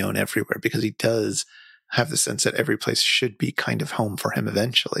want to be known everywhere, because he does have the sense that every place should be kind of home for him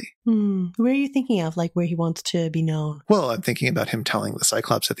eventually. Where are you thinking of, like where he wants to be known? Well, I'm thinking about him telling the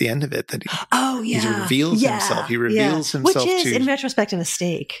Cyclops at the end of it that he reveals himself. He reveals himself, which is, in retrospect, a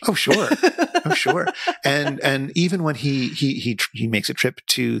mistake. Oh, sure. Oh, sure. And even when he makes a trip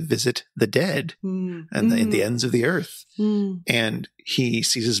to visit the dead and in the ends of the earth, and he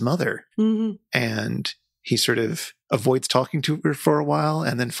sees his mother, and he sort of avoids talking to her for a while,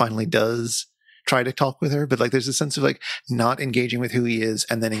 and then finally does try to talk with her, but like there's a sense of like not engaging with who he is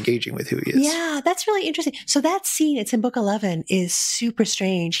and then engaging with who he is. Yeah, that's really interesting. So that scene, it's in book 11, is super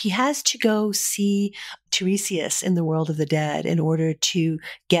strange. He has to go see Tiresias in the world of the dead in order to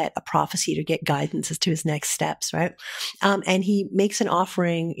get a prophecy, to get guidance as to his next steps, right? And he makes an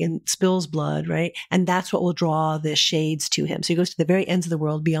offering and spills blood, right? And that's what will draw the shades to him. So he goes to the very ends of the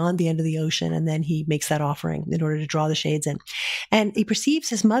world, beyond the end of the ocean, and then he makes that offering in order to draw the shades in. And he perceives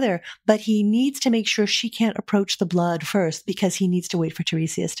his mother, but he needs to make sure she can't approach the blood first because he needs to wait for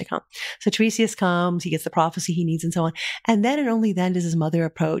Tiresias to come. So Tiresias comes, he gets the prophecy he needs and so on. And then and only then does his mother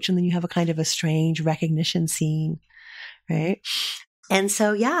approach. And then you have a kind of a strange recognition scene, right? And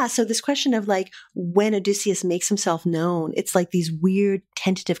so, so this question of like when Odysseus makes himself known, it's like these weird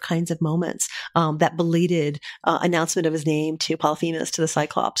tentative kinds of moments, that belated announcement of his name to Polyphemus, to the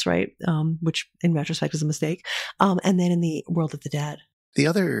Cyclops, right? Which in retrospect is a mistake. And then in the world of the dead. The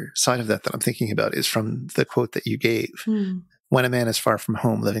other side of that I'm thinking about is from the quote that you gave. When a man is far from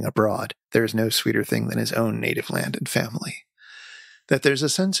home living abroad, there is no sweeter thing than his own native land and family. That there's a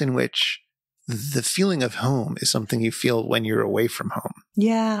sense in which the feeling of home is something you feel when you're away from home.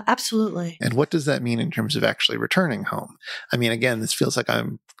 Yeah, absolutely. And what does that mean in terms of actually returning home? I mean, again, this feels like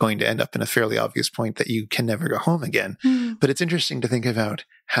I'm going to end up in a fairly obvious point that you can never go home again. But it's interesting to think about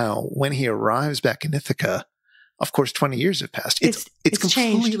how when he arrives back in Ithaca, of course, 20 years have passed. It's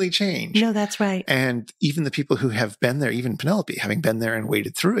completely changed. No, that's right. And even the people who have been there, even Penelope, having been there and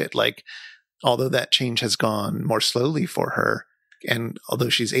waded through it, like, although that change has gone more slowly for her, and although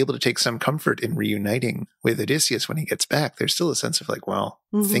she's able to take some comfort in reuniting with Odysseus when he gets back, there's still a sense of like, well,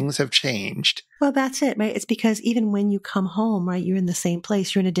 things have changed. Well, that's it, right? It's because even when you come home, right, you're in the same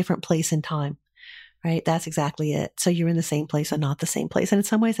place. You're in a different place in time, right? That's exactly it. So you're in the same place and not the same place. And in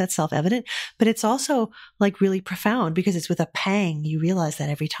some ways that's self-evident, but it's also like really profound because it's with a pang. You realize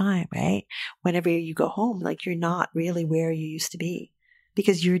that every time, right? Whenever you go home, like you're not really where you used to be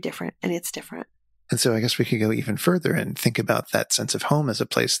because you're different and it's different. And so I guess we could go even further and think about that sense of home as a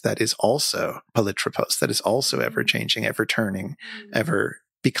place that is also polytropos, that is also ever changing, ever turning, ever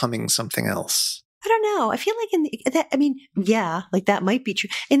becoming something else. I don't know. I feel like like that might be true.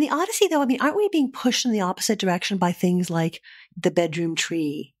 In the Odyssey, though, aren't we being pushed in the opposite direction by things like the bedroom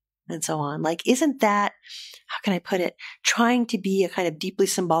tree and so on? Like, isn't that, how can I put it, trying to be a kind of deeply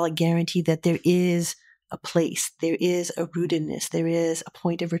symbolic guarantee that there is a place, there is a rootedness, there is a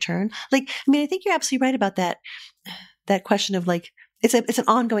point of return? Like, I think you're absolutely right about that question of like, it's an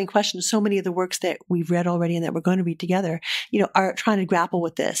ongoing question. So many of the works that we've read already and that we're going to read together, are trying to grapple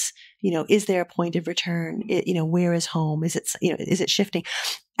with this. Is there a point of return? Where is home? Is it shifting?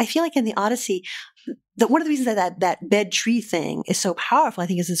 I feel like in the Odyssey, one of the reasons that bed tree thing is so powerful, I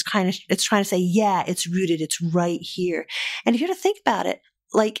think, is it's trying to say, yeah, it's rooted, it's right here. And if you were to think about it,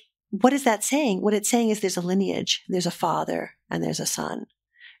 like, what is that saying? What it's saying is there's a lineage, there's a father, and there's a son.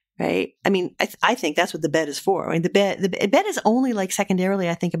 Right? I think that's what the bed is for. The bed is only like secondarily,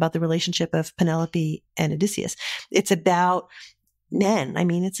 I think, about the relationship of Penelope and Odysseus. It's about men. I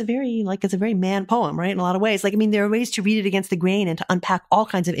mean, it's a very man poem, right? In a lot of ways. Like, I mean, there are ways to read it against the grain and to unpack all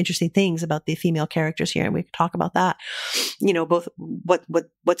kinds of interesting things about the female characters here. And we could talk about that, both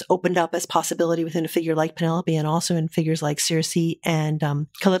what's opened up as possibility within a figure like Penelope and also in figures like Circe and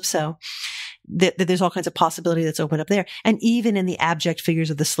Calypso. That there's all kinds of possibility that's opened up there. And even in the abject figures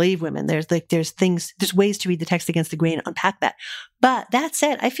of the slave women, there's ways to read the text against the grain and unpack that. But that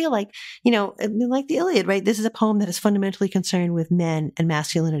said, I feel like, like the Iliad, right? This is a poem that is fundamentally concerned with men and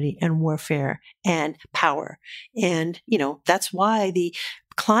masculinity and warfare and power. And, that's why the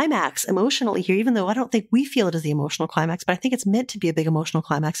climax emotionally here, even though I don't think we feel it as the emotional climax, but I think it's meant to be a big emotional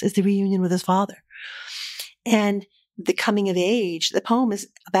climax, is the reunion with his father. And the coming of age, the poem is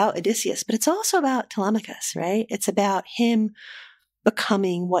about Odysseus, but it's also about Telemachus, right? It's about him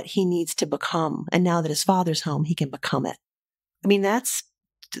becoming what he needs to become. And now that his father's home, he can become it. I mean, that's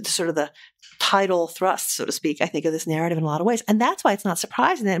sort of the tidal thrust, so to speak, I think, of this narrative in a lot of ways. And that's why it's not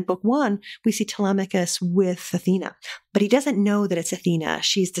surprising that in book 1, we see Telemachus with Athena, but he doesn't know that it's Athena.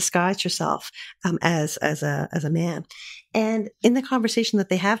 She's disguised herself as a man. And in the conversation that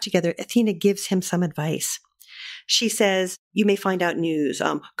they have together, Athena gives him some advice. She says, you may find out news.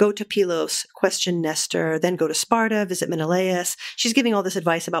 Go to Pylos, question Nestor, then go to Sparta, visit Menelaus. She's giving all this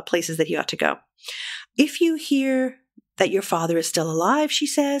advice about places that he ought to go. If you hear that your father is still alive, she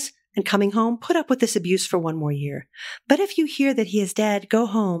says, and coming home, put up with this abuse for 1 more year. But if you hear that he is dead, go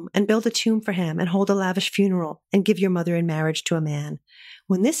home and build a tomb for him and hold a lavish funeral and give your mother in marriage to a man.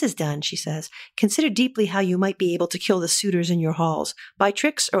 When this is done, she says, consider deeply how you might be able to kill the suitors in your halls, by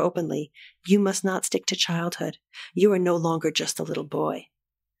tricks or openly. You must not stick to childhood. You are no longer just a little boy.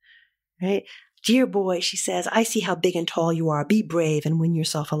 Right? Dear boy, she says, I see how big and tall you are. Be brave and win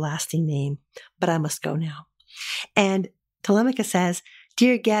yourself a lasting name. But I must go now. And Telemachus says,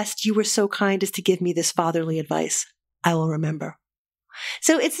 dear guest, you were so kind as to give me this fatherly advice. I will remember.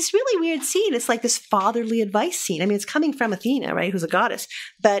 So it's this really weird scene. It's like this fatherly advice scene. I mean, it's coming from Athena, right, who's a goddess,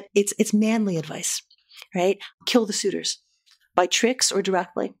 but it's manly advice, right? Kill the suitors by tricks or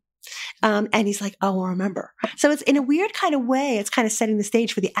directly. And he's like, I will remember. So it's in a weird kind of way, it's kind of setting the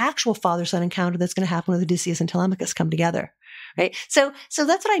stage for the actual father-son encounter that's going to happen when Odysseus and Telemachus come together, right? So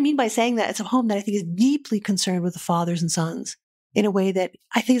that's what I mean by saying that it's a poem that I think is deeply concerned with the fathers and sons in a way that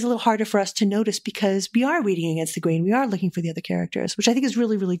I think is a little harder for us to notice because we are reading against the grain. We are looking for the other characters, which I think is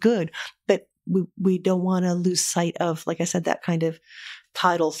really, really good. But we don't want to lose sight of, like I said, that kind of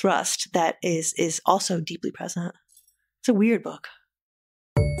tidal thrust that is also deeply present. It's a weird book.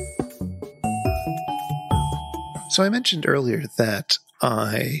 So I mentioned earlier that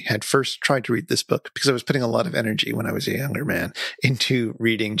I had first tried to read this book because I was putting a lot of energy when I was a younger man into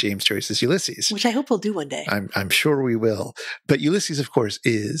reading James Joyce's Ulysses. Which I hope we'll do one day. I'm sure we will. But Ulysses, of course,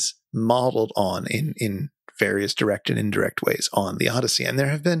 is modeled on in various direct and indirect ways on the Odyssey. And there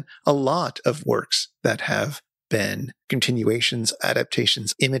have been a lot of works that have been continuations,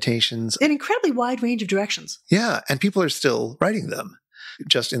 adaptations, imitations. An incredibly wide range of directions. Yeah. And people are still writing them.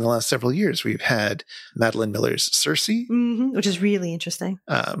 Just in the last several years, we've had Madeline Miller's Circe, which is really interesting.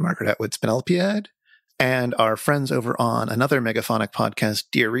 Margaret Atwood's Penelope, and our friends over on another megaphonic podcast,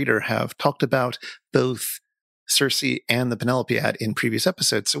 Dear Reader, have talked about both Circe and the Penelope in previous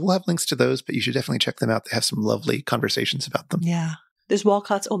episodes. So we'll have links to those, but you should definitely check them out. They have some lovely conversations about them. Yeah. There's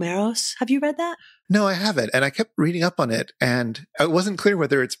Walcott's Omeros. Have you read that? No, I haven't. And I kept reading up on it, and it wasn't clear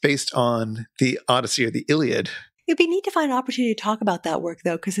whether it's based on the Odyssey or the Iliad. It'd be neat to find an opportunity to talk about that work,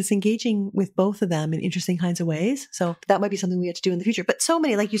 though, because it's engaging with both of them in interesting kinds of ways. So that might be something we have to do in the future. But so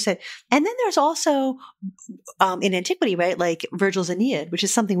many, like you said. And then there's also in antiquity, right, like Virgil's Aeneid, which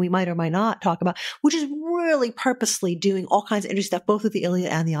is something we might or might not talk about, which is really purposely doing all kinds of interesting stuff, both with the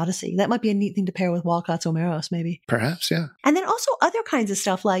Iliad and the Odyssey. That might be a neat thing to pair with Walcott's Omeros, maybe. Perhaps, yeah. And then also other kinds of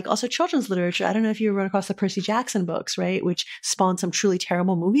stuff, like also children's literature. I don't know if you run across the Percy Jackson books, right, which spawned some truly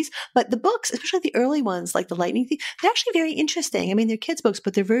terrible movies. But the books, especially the early ones, like The Lightning Thief, they're actually very interesting. I mean, they're kids' books,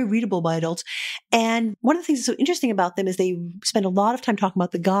 but they're very readable by adults. And one of the things that's so interesting about them is they spend a lot of time talking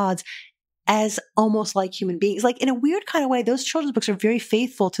about the gods as almost like human beings. Like in a weird kind of way, those children's books are very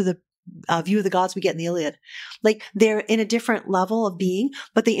faithful to the view of the gods we get in the Iliad. Like they're in a different level of being,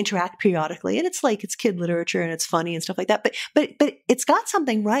 but they interact periodically. And it's like, it's kid literature and it's funny and stuff like that. But it's got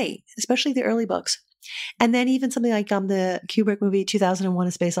something right, especially the early books. And then even something like the Kubrick movie 2001: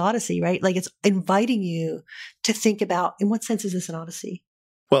 A Space Odyssey, right? Like it's inviting you to think about, in what sense is this an Odyssey?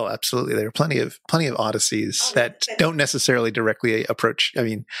 Well, absolutely. There are plenty of Odysseys that don't necessarily directly approach. I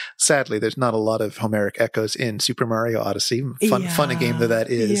mean, sadly, there's not a lot of Homeric echoes in Super Mario Odyssey. Fun a game that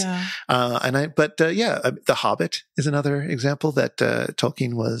is. Yeah. The Hobbit is another example that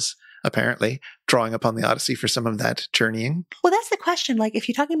Tolkien was apparently, drawing upon the Odyssey for some of that journeying. Well, that's the question. Like, if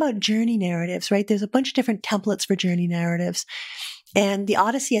you're talking about journey narratives, right, there's a bunch of different templates for journey narratives. And the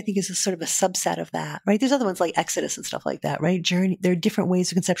Odyssey, I think, is a sort of a subset of that, right? There's other ones like Exodus and stuff like that, right? Journey. There are different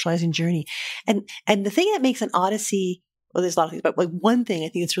ways of conceptualizing journey. And the thing that makes an Odyssey, well, there's a lot of things, but like one thing I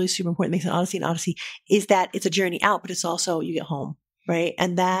think that's really super important that makes an Odyssey is that it's a journey out, but it's also you get home, right?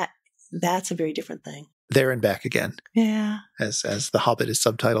 And that's a very different thing. There and back again. Yeah. As The Hobbit is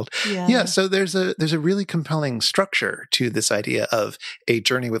subtitled. Yeah. So there's a really compelling structure to this idea of a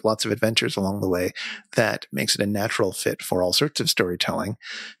journey with lots of adventures along the way that makes it a natural fit for all sorts of storytelling.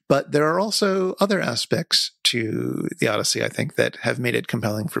 But there are also other aspects to the Odyssey, I think, that have made it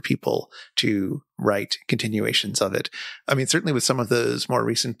compelling for people to write continuations of it. I mean, certainly with some of those more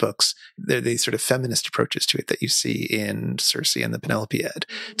recent books, they're these sort of feminist approaches to it that you see in Circe and the Penelope-Ed,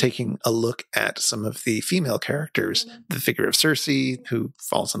 taking a look at some of the female characters, the figure of Circe, who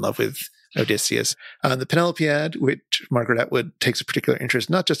falls in love with Odysseus. The Penelope-Ed, which Margaret Atwood takes a particular interest,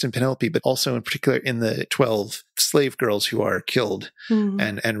 not just in Penelope, but also in particular in the 12 slave girls who are killed,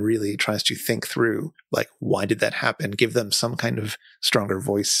 and really tries to think through, like, why did that happen? Give them some kind of stronger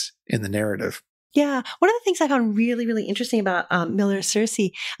voice in the narrative. Yeah. One of the things I found really, really interesting about Miller's Circe,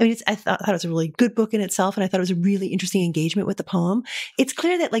 I mean, I thought it was a really good book in itself, and I thought it was a really interesting engagement with the poem. It's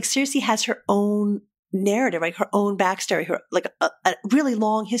clear that, like, Circe has her own narrative, right? Her own backstory, her like a really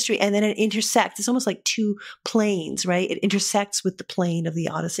long history, and then it intersects. It's almost like two planes, right? It intersects with the plane of the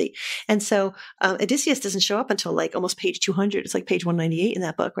Odyssey. And so Odysseus doesn't show up until like almost page 200. It's like page 198 in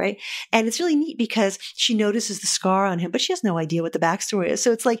that book, right? And it's really neat because she notices the scar on him, but she has no idea what the backstory is.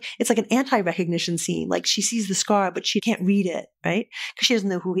 So it's like an anti-recognition scene. Like, she sees the scar, but she can't read it, right? Because she doesn't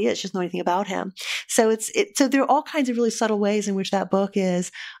know who he is. She doesn't know anything about him. So so there are all kinds of really subtle ways in which that book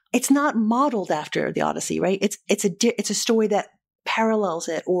is. It's not modeled after the Odyssey, right? It's a story that parallels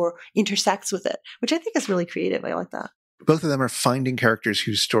it or intersects with it, which I think is really creative. I like that. Both of them are finding characters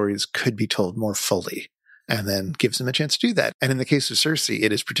whose stories could be told more fully, and then gives them a chance to do that. And in the case of Circe,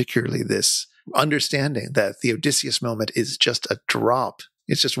 it is particularly this understanding that the Odysseus moment is just a drop.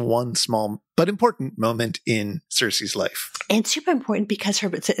 It's just one small but important moment in Circe's life. And super important because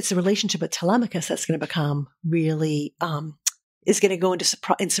it's a relationship with Telemachus that's going to become really is going to go into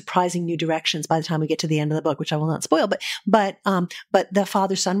surprising new directions by the time we get to the end of the book, which I will not spoil. But the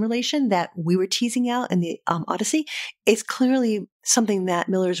father-son relation that we were teasing out in the Odyssey is clearly something that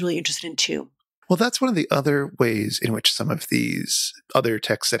Miller is really interested in too. Well, that's one of the other ways in which some of these other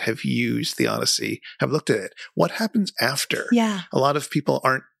texts that have used the Odyssey have looked at it. What happens after? Yeah. A lot of people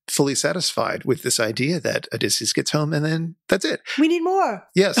aren't fully satisfied with this idea that Odysseus gets home and then that's it. We need more.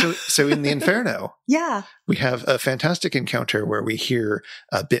 Yeah. So in the Inferno, yeah, we have a fantastic encounter where we hear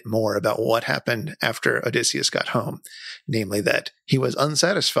a bit more about what happened after Odysseus got home, namely that he was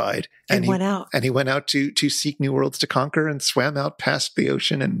unsatisfied and he went out to seek new worlds to conquer and swam out past the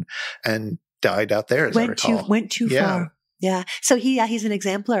ocean and died out there. As I recall, went too far. Yeah. So he's an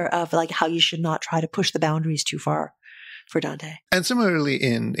exemplar of like how you should not try to push the boundaries too far for Dante. And similarly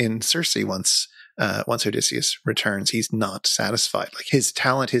in Circe, once Odysseus returns, he's not satisfied. Like, his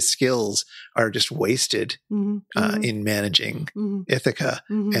talent, his skills are just wasted in managing Ithaca,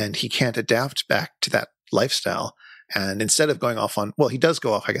 and he can't adapt back to that lifestyle. And instead of going off he does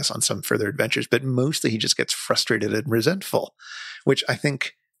go off, I guess, on some further adventures, but mostly he just gets frustrated and resentful, which I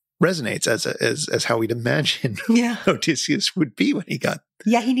think resonates as how we'd imagine Odysseus would be when he got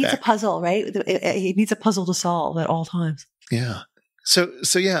he needs back. A puzzle, right? He needs a puzzle to solve at all times. Yeah. So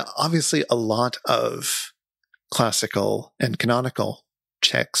yeah, obviously a lot of classical and canonical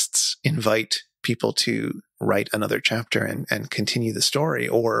texts invite people to write another chapter and continue the story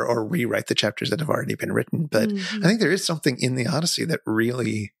or rewrite the chapters that have already been written. But I think there is something in the Odyssey that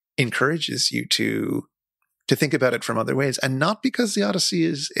really encourages you to think about it from other ways, and not because the Odyssey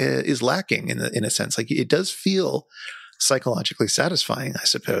is lacking in a sense. Like, it does feel psychologically satisfying, I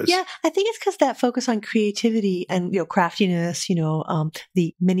suppose. Yeah, I think it's because that focus on creativity and craftiness,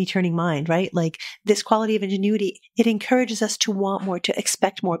 the many turning mind, right? Like, this quality of ingenuity, it encourages us to want more, to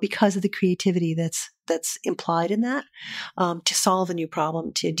expect more because of the creativity that's implied in that, to solve a new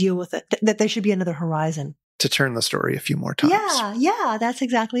problem, to deal with it. That there should be another horizon. To turn the story a few more times. Yeah, that's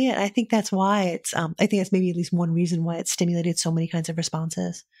exactly it. I think that's why it's, I think that's maybe at least one reason why it's stimulated so many kinds of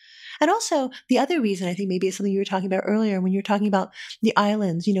responses. And also, the other reason I think maybe is something you were talking about earlier when you were talking about the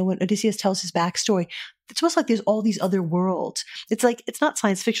islands, when Odysseus tells his backstory, it's almost like there's all these other worlds. It's like, it's not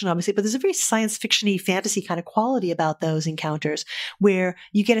science fiction, obviously, but there's a very science fiction-y fantasy kind of quality about those encounters where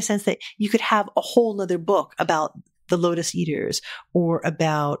you get a sense that you could have a whole nother book about the Lotus Eaters or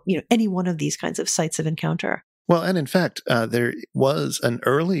about, any one of these kinds of sites of encounter. Well, and in fact, there was an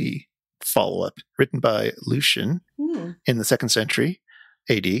early follow-up written by Lucian in the 2nd century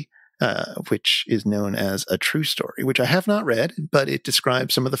AD, which is known as A True Story, which I have not read, but it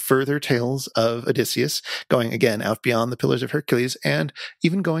describes some of the further tales of Odysseus going, again, out beyond the Pillars of Hercules and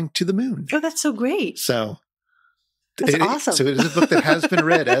even going to the moon. Oh, that's so great. So that's awesome. So it is a book that has been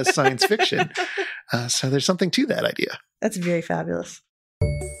read as science fiction. So there's something to that idea. That's very fabulous.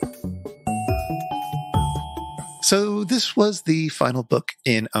 So this was the final book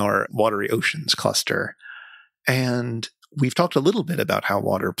in our Watery Oceans cluster. And we've talked a little bit about how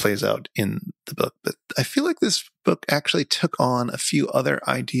water plays out in the book, but I feel like this book actually took on a few other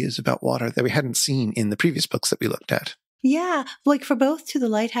ideas about water that we hadn't seen in the previous books that we looked at. Yeah, like for both To the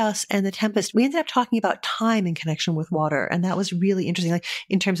Lighthouse and The Tempest, we ended up talking about time in connection with water. And that was really interesting, like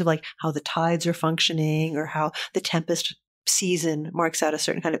in terms of like how the tides are functioning or how the Tempest season marks out a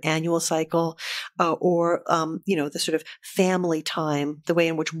certain kind of annual cycle, or the sort of family time, the way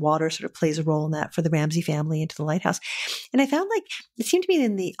in which water sort of plays a role in that for the Ramsay family into the lighthouse. And I found like it seemed to me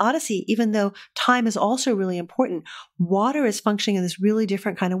in the Odyssey, even though time is also really important, water is functioning in this really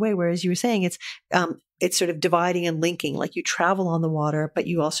different kind of way. Whereas you were saying it's sort of dividing and linking, like you travel on the water, but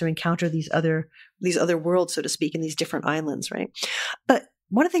you also encounter these other worlds, so to speak, in these different islands, right? But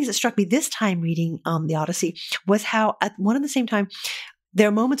one of the things that struck me this time reading the Odyssey was how at one and the same time, there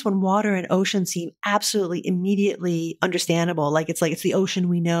are moments when water and ocean seem absolutely immediately understandable. Like it's the ocean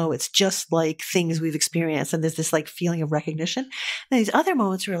we know. It's just like things we've experienced. And there's this like feeling of recognition. And these other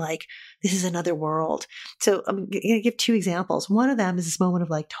moments were like, this is another world. So I'm going to give 2 examples. One of them is this moment of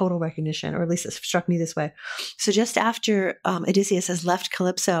like total recognition, or at least it struck me this way. So just after Odysseus has left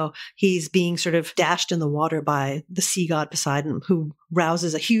Calypso, he's being sort of dashed in the water by the sea god Poseidon, who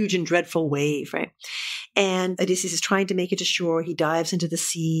rouses a huge and dreadful wave, right? And Odysseus is trying to make it to shore. He dives into the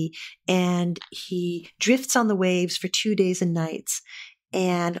sea and he drifts on the waves for 2 days and nights.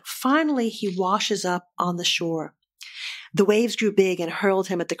 And finally, he washes up on the shore. The waves grew big and hurled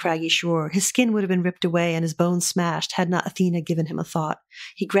him at the craggy shore. His skin would have been ripped away and his bones smashed had not Athena given him a thought.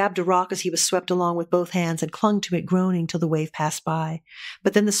 He grabbed a rock as he was swept along with both hands and clung to it, groaning till the wave passed by.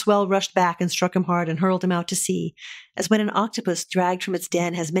 But then the swell rushed back and struck him hard and hurled him out to sea. As when an octopus dragged from its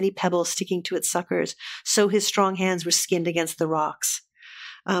den has many pebbles sticking to its suckers, so his strong hands were skinned against the rocks.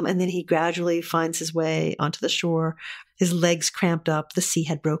 And then he gradually finds his way onto the shore. His legs cramped up. The sea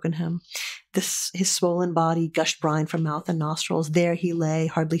had broken him. His swollen body gushed brine from mouth and nostrils. There he lay,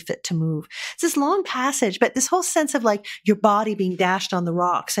 hardly fit to move. It's this long passage, but this whole sense of like your body being dashed on the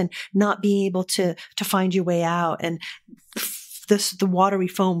rocks and not being able to find your way out, and the watery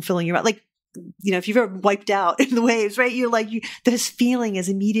foam filling you out. Like, you know, if you've ever wiped out in the waves, right? This feeling is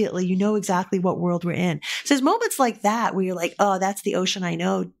immediately, you know exactly what world we're in. So there's moments like that where you're like, oh, that's the ocean I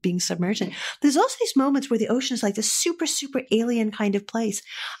know being submerged in. There's also these moments where the ocean is like this super, super alien kind of place.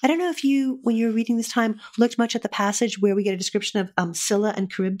 I don't know if you, when you were reading this time, looked much at the passage where we get a description of Scylla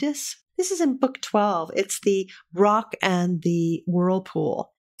and Charybdis. This is in book 12. It's the rock and the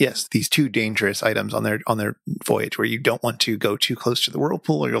whirlpool. Yes, these 2 dangerous items on their voyage, where you don't want to go too close to the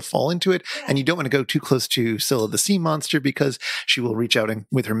whirlpool or you'll fall into it, and you don't want to go too close to Scylla the sea monster because she will reach out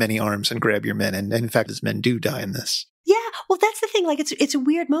with her many arms and grab your men. And in fact, his men do die in this. Yeah, well, that's the thing. Like, it's a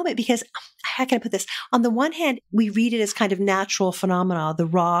weird moment because, how can I put this? On the one hand, we read it as kind of natural phenomena, the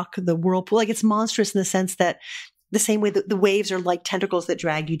rock, the whirlpool. Like, it's monstrous in the sense that the same way that the waves are like tentacles that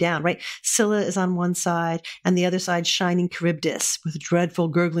drag you down, right? Scylla is on one side and the other side shining Charybdis with a dreadful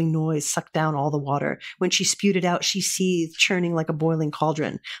gurgling noise sucked down all the water. When she spewed it out, she seethed, churning like a boiling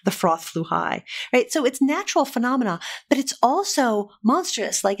cauldron. The froth flew high, right? So it's natural phenomena, but it's also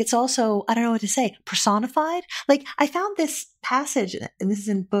monstrous. Like it's also, I don't know what to say, personified. Like I found this passage, and this is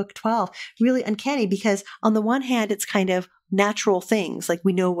in book 12, really uncanny because on the one hand, it's kind of natural things. Like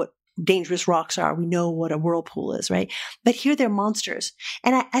we know what dangerous rocks are. We know what a whirlpool is, right? But here they're monsters.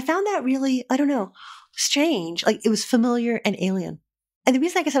 And I found that really, I don't know, strange. Like it was familiar and alien. And the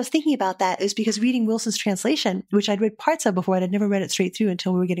reason I guess I was thinking about that is because reading Wilson's translation, which I'd read parts of before, I'd never read it straight through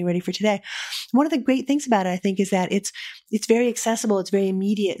until we were getting ready for today. One of the great things about it, I think, is that it's very accessible. It's very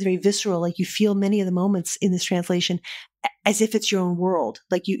immediate. It's very visceral. Like you feel many of the moments in this translation as if it's your own world.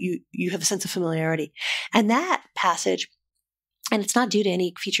 Like you have a sense of familiarity. And that passage, and it's not due to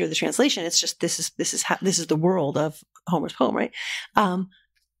any feature of the translation. It's just this is the world of Homer's poem, right?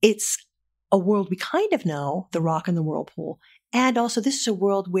 It's a world we kind of know, the rock and the whirlpool, and also this is a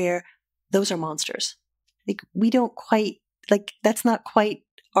world where those are monsters. Like we don't quite that's not quite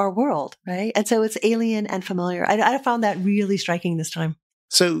our world, right? And so it's alien and familiar. I found that really striking this time.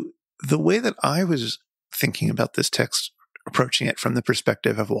 So the way that I was thinking about this text approaching it from the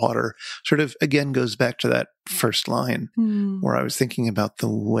perspective of water sort of, again, goes back to that first line where I was thinking about the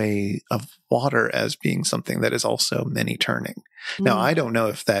way of water as being something that is also many turning. Now, I don't know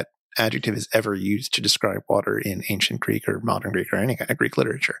if that adjective is ever used to describe water in ancient Greek or modern Greek or any kind of Greek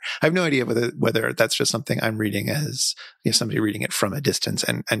literature. I have no idea whether that's just something I'm reading as somebody reading it from a distance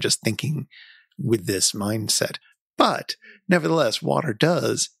and just thinking with this mindset. But nevertheless, water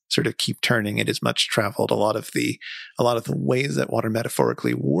does sort of keep turning. It is much traveled. A lot of the ways that water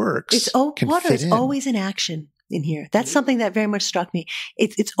metaphorically works. Water is always in action in here. That's something that very much struck me.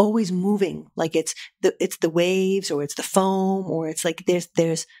 It's always moving. Like it's the waves, or it's the foam, or it's like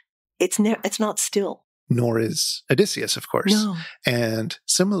it's not still. Nor is Odysseus, of course. No. And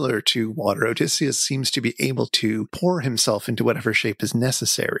similar to water, Odysseus seems to be able to pour himself into whatever shape is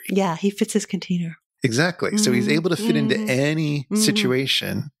necessary. Yeah, he fits his container. Exactly. So he's able to fit into any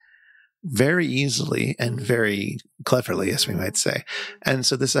situation very easily and very cleverly, as we might say. And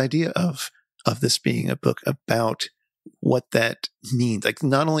so this idea of this being a book about what that means, like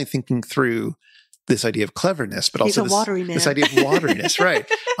not only thinking through this idea of cleverness, but also this idea of wateriness, right?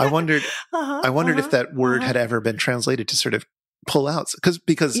 I wondered if that word had ever been translated to sort of pull out,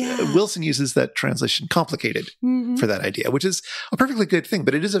 because Wilson uses that translation complicated for that idea, which is a perfectly good thing,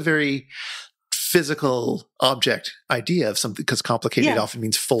 but it is a very physical object idea of something, because complicated often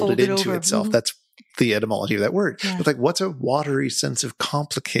means folded into itself. That's the etymology of that word. But like, what's a watery sense of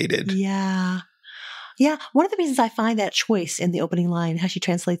complicated? Yeah. Yeah. One of the reasons I find that choice in the opening line, how she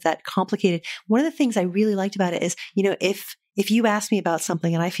translates that complicated, one of the things I really liked about it is, if you ask me about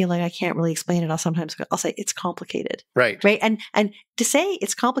something and I feel like I can't really explain it, I'll say it's complicated. Right. Right. And to say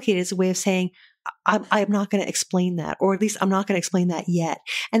it's complicated is a way of saying, I'm not going to explain that, or at least I'm not going to explain that yet.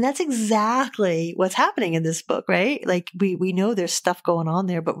 And that's exactly what's happening in this book, right? Like we know there's stuff going on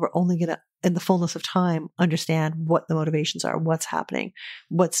there, but we're only going to, in the fullness of time, understand what the motivations are, what's happening,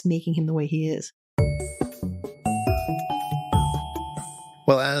 what's making him the way he is.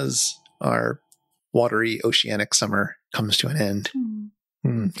 Well, as our watery oceanic summer comes to an end,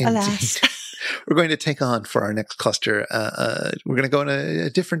 Alas. We're going to take on for our next cluster. We're going to go in a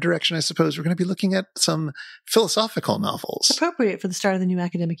different direction, I suppose. We're going to be looking at some philosophical novels. Appropriate for the start of the new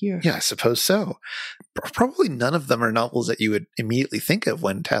academic year. Yeah, I suppose so. Probably none of them are novels that you would immediately think of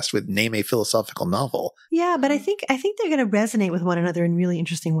when tasked with name a philosophical novel. Yeah, but I think they're going to resonate with one another in really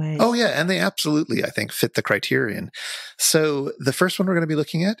interesting ways. Oh, yeah, and they absolutely, I think, fit the criterion. So the first one we're going to be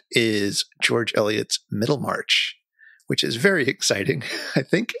looking at is George Eliot's Middlemarch, which is very exciting, I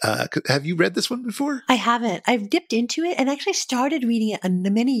think. Have you read this one before? I haven't. I've dipped into it and actually started reading it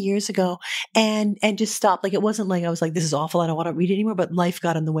many years ago and just stopped. Like, it wasn't like I was like, this is awful, I don't want to read it anymore, but life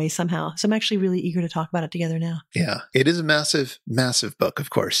got in the way somehow. So I'm actually really eager to talk about it together now. Yeah, it is a massive, massive book, of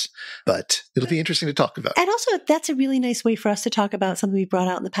course, but it'll be interesting to talk about. And also, that's a really nice way for us to talk about something we brought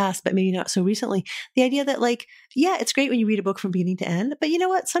out in the past, but maybe not so recently. The idea that, like, yeah, it's great when you read a book from beginning to end, but you know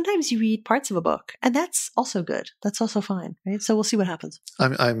what? Sometimes you read parts of a book, and that's also good. That's also fine, right? So we'll see what happens.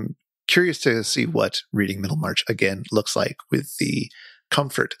 I'm curious to see what reading Middlemarch again looks like with the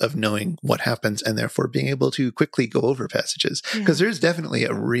comfort of knowing what happens and therefore being able to quickly go over passages. Because there's definitely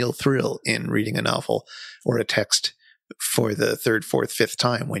a real thrill in reading a novel or a text for the third, fourth, fifth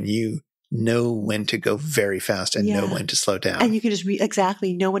time when you know when to go very fast and know when to slow down. And you can just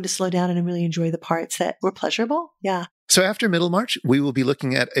know when to slow down and really enjoy the parts that were pleasurable. Yeah. So after Middlemarch, we will be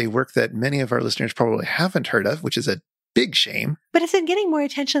looking at a work that many of our listeners probably haven't heard of, which is a big shame. But it's been getting more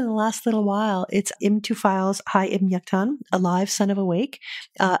attention in the last little while. It's Ibn Tufil's Hai Ibn Yaqtan, Alive, Son of Awake.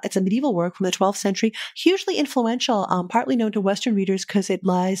 It's a medieval work from the 12th century, hugely influential, partly known to Western readers because it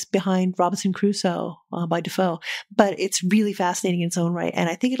lies behind Robinson Crusoe by Defoe. But it's really fascinating in its own right. And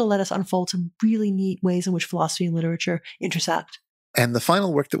I think it'll let us unfold some really neat ways in which philosophy and literature intersect. And the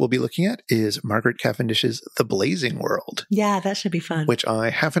final work that we'll be looking at is Margaret Cavendish's The Blazing World. Yeah, that should be fun. Which I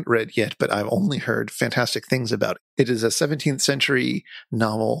haven't read yet, but I've only heard fantastic things about. It is a 17th century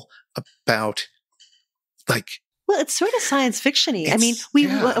novel about, like... Well, it's sort of science fiction-y. I mean,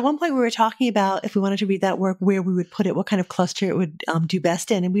 at one point we were talking about if we wanted to read that work, where we would put it, what kind of cluster it would do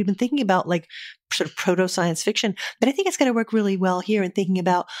best in. And we've been thinking about like sort of proto-science fiction. But I think it's going to work really well here in thinking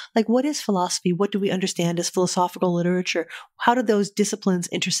about like, what is philosophy? What do we understand as philosophical literature? How do those disciplines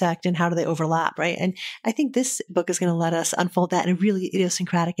intersect and how do they overlap, right? And I think this book is going to let us unfold that in a really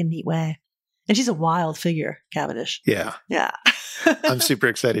idiosyncratic and neat way. And she's a wild figure, Cavendish. Yeah. Yeah. I'm super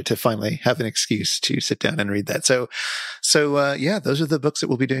excited to finally have an excuse to sit down and read that. So yeah, those are the books that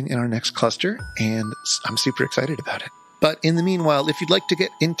we'll be doing in our next cluster, and I'm super excited about it. But in the meanwhile, if you'd like to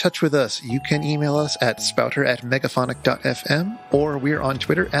get in touch with us, you can email us at spouter@megaphonic.fm, or we're on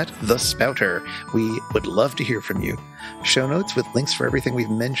Twitter @thespouter. We would love to hear from you. Show notes with links for everything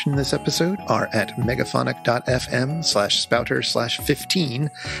we've mentioned in this episode are at megaphonic.fm/spouter/15,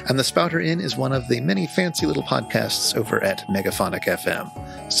 and the Spouter-Inn is one of the many fancy little podcasts over at Megaphonic FM.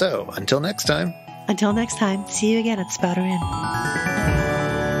 So, until next time, see you again at Spouter-Inn.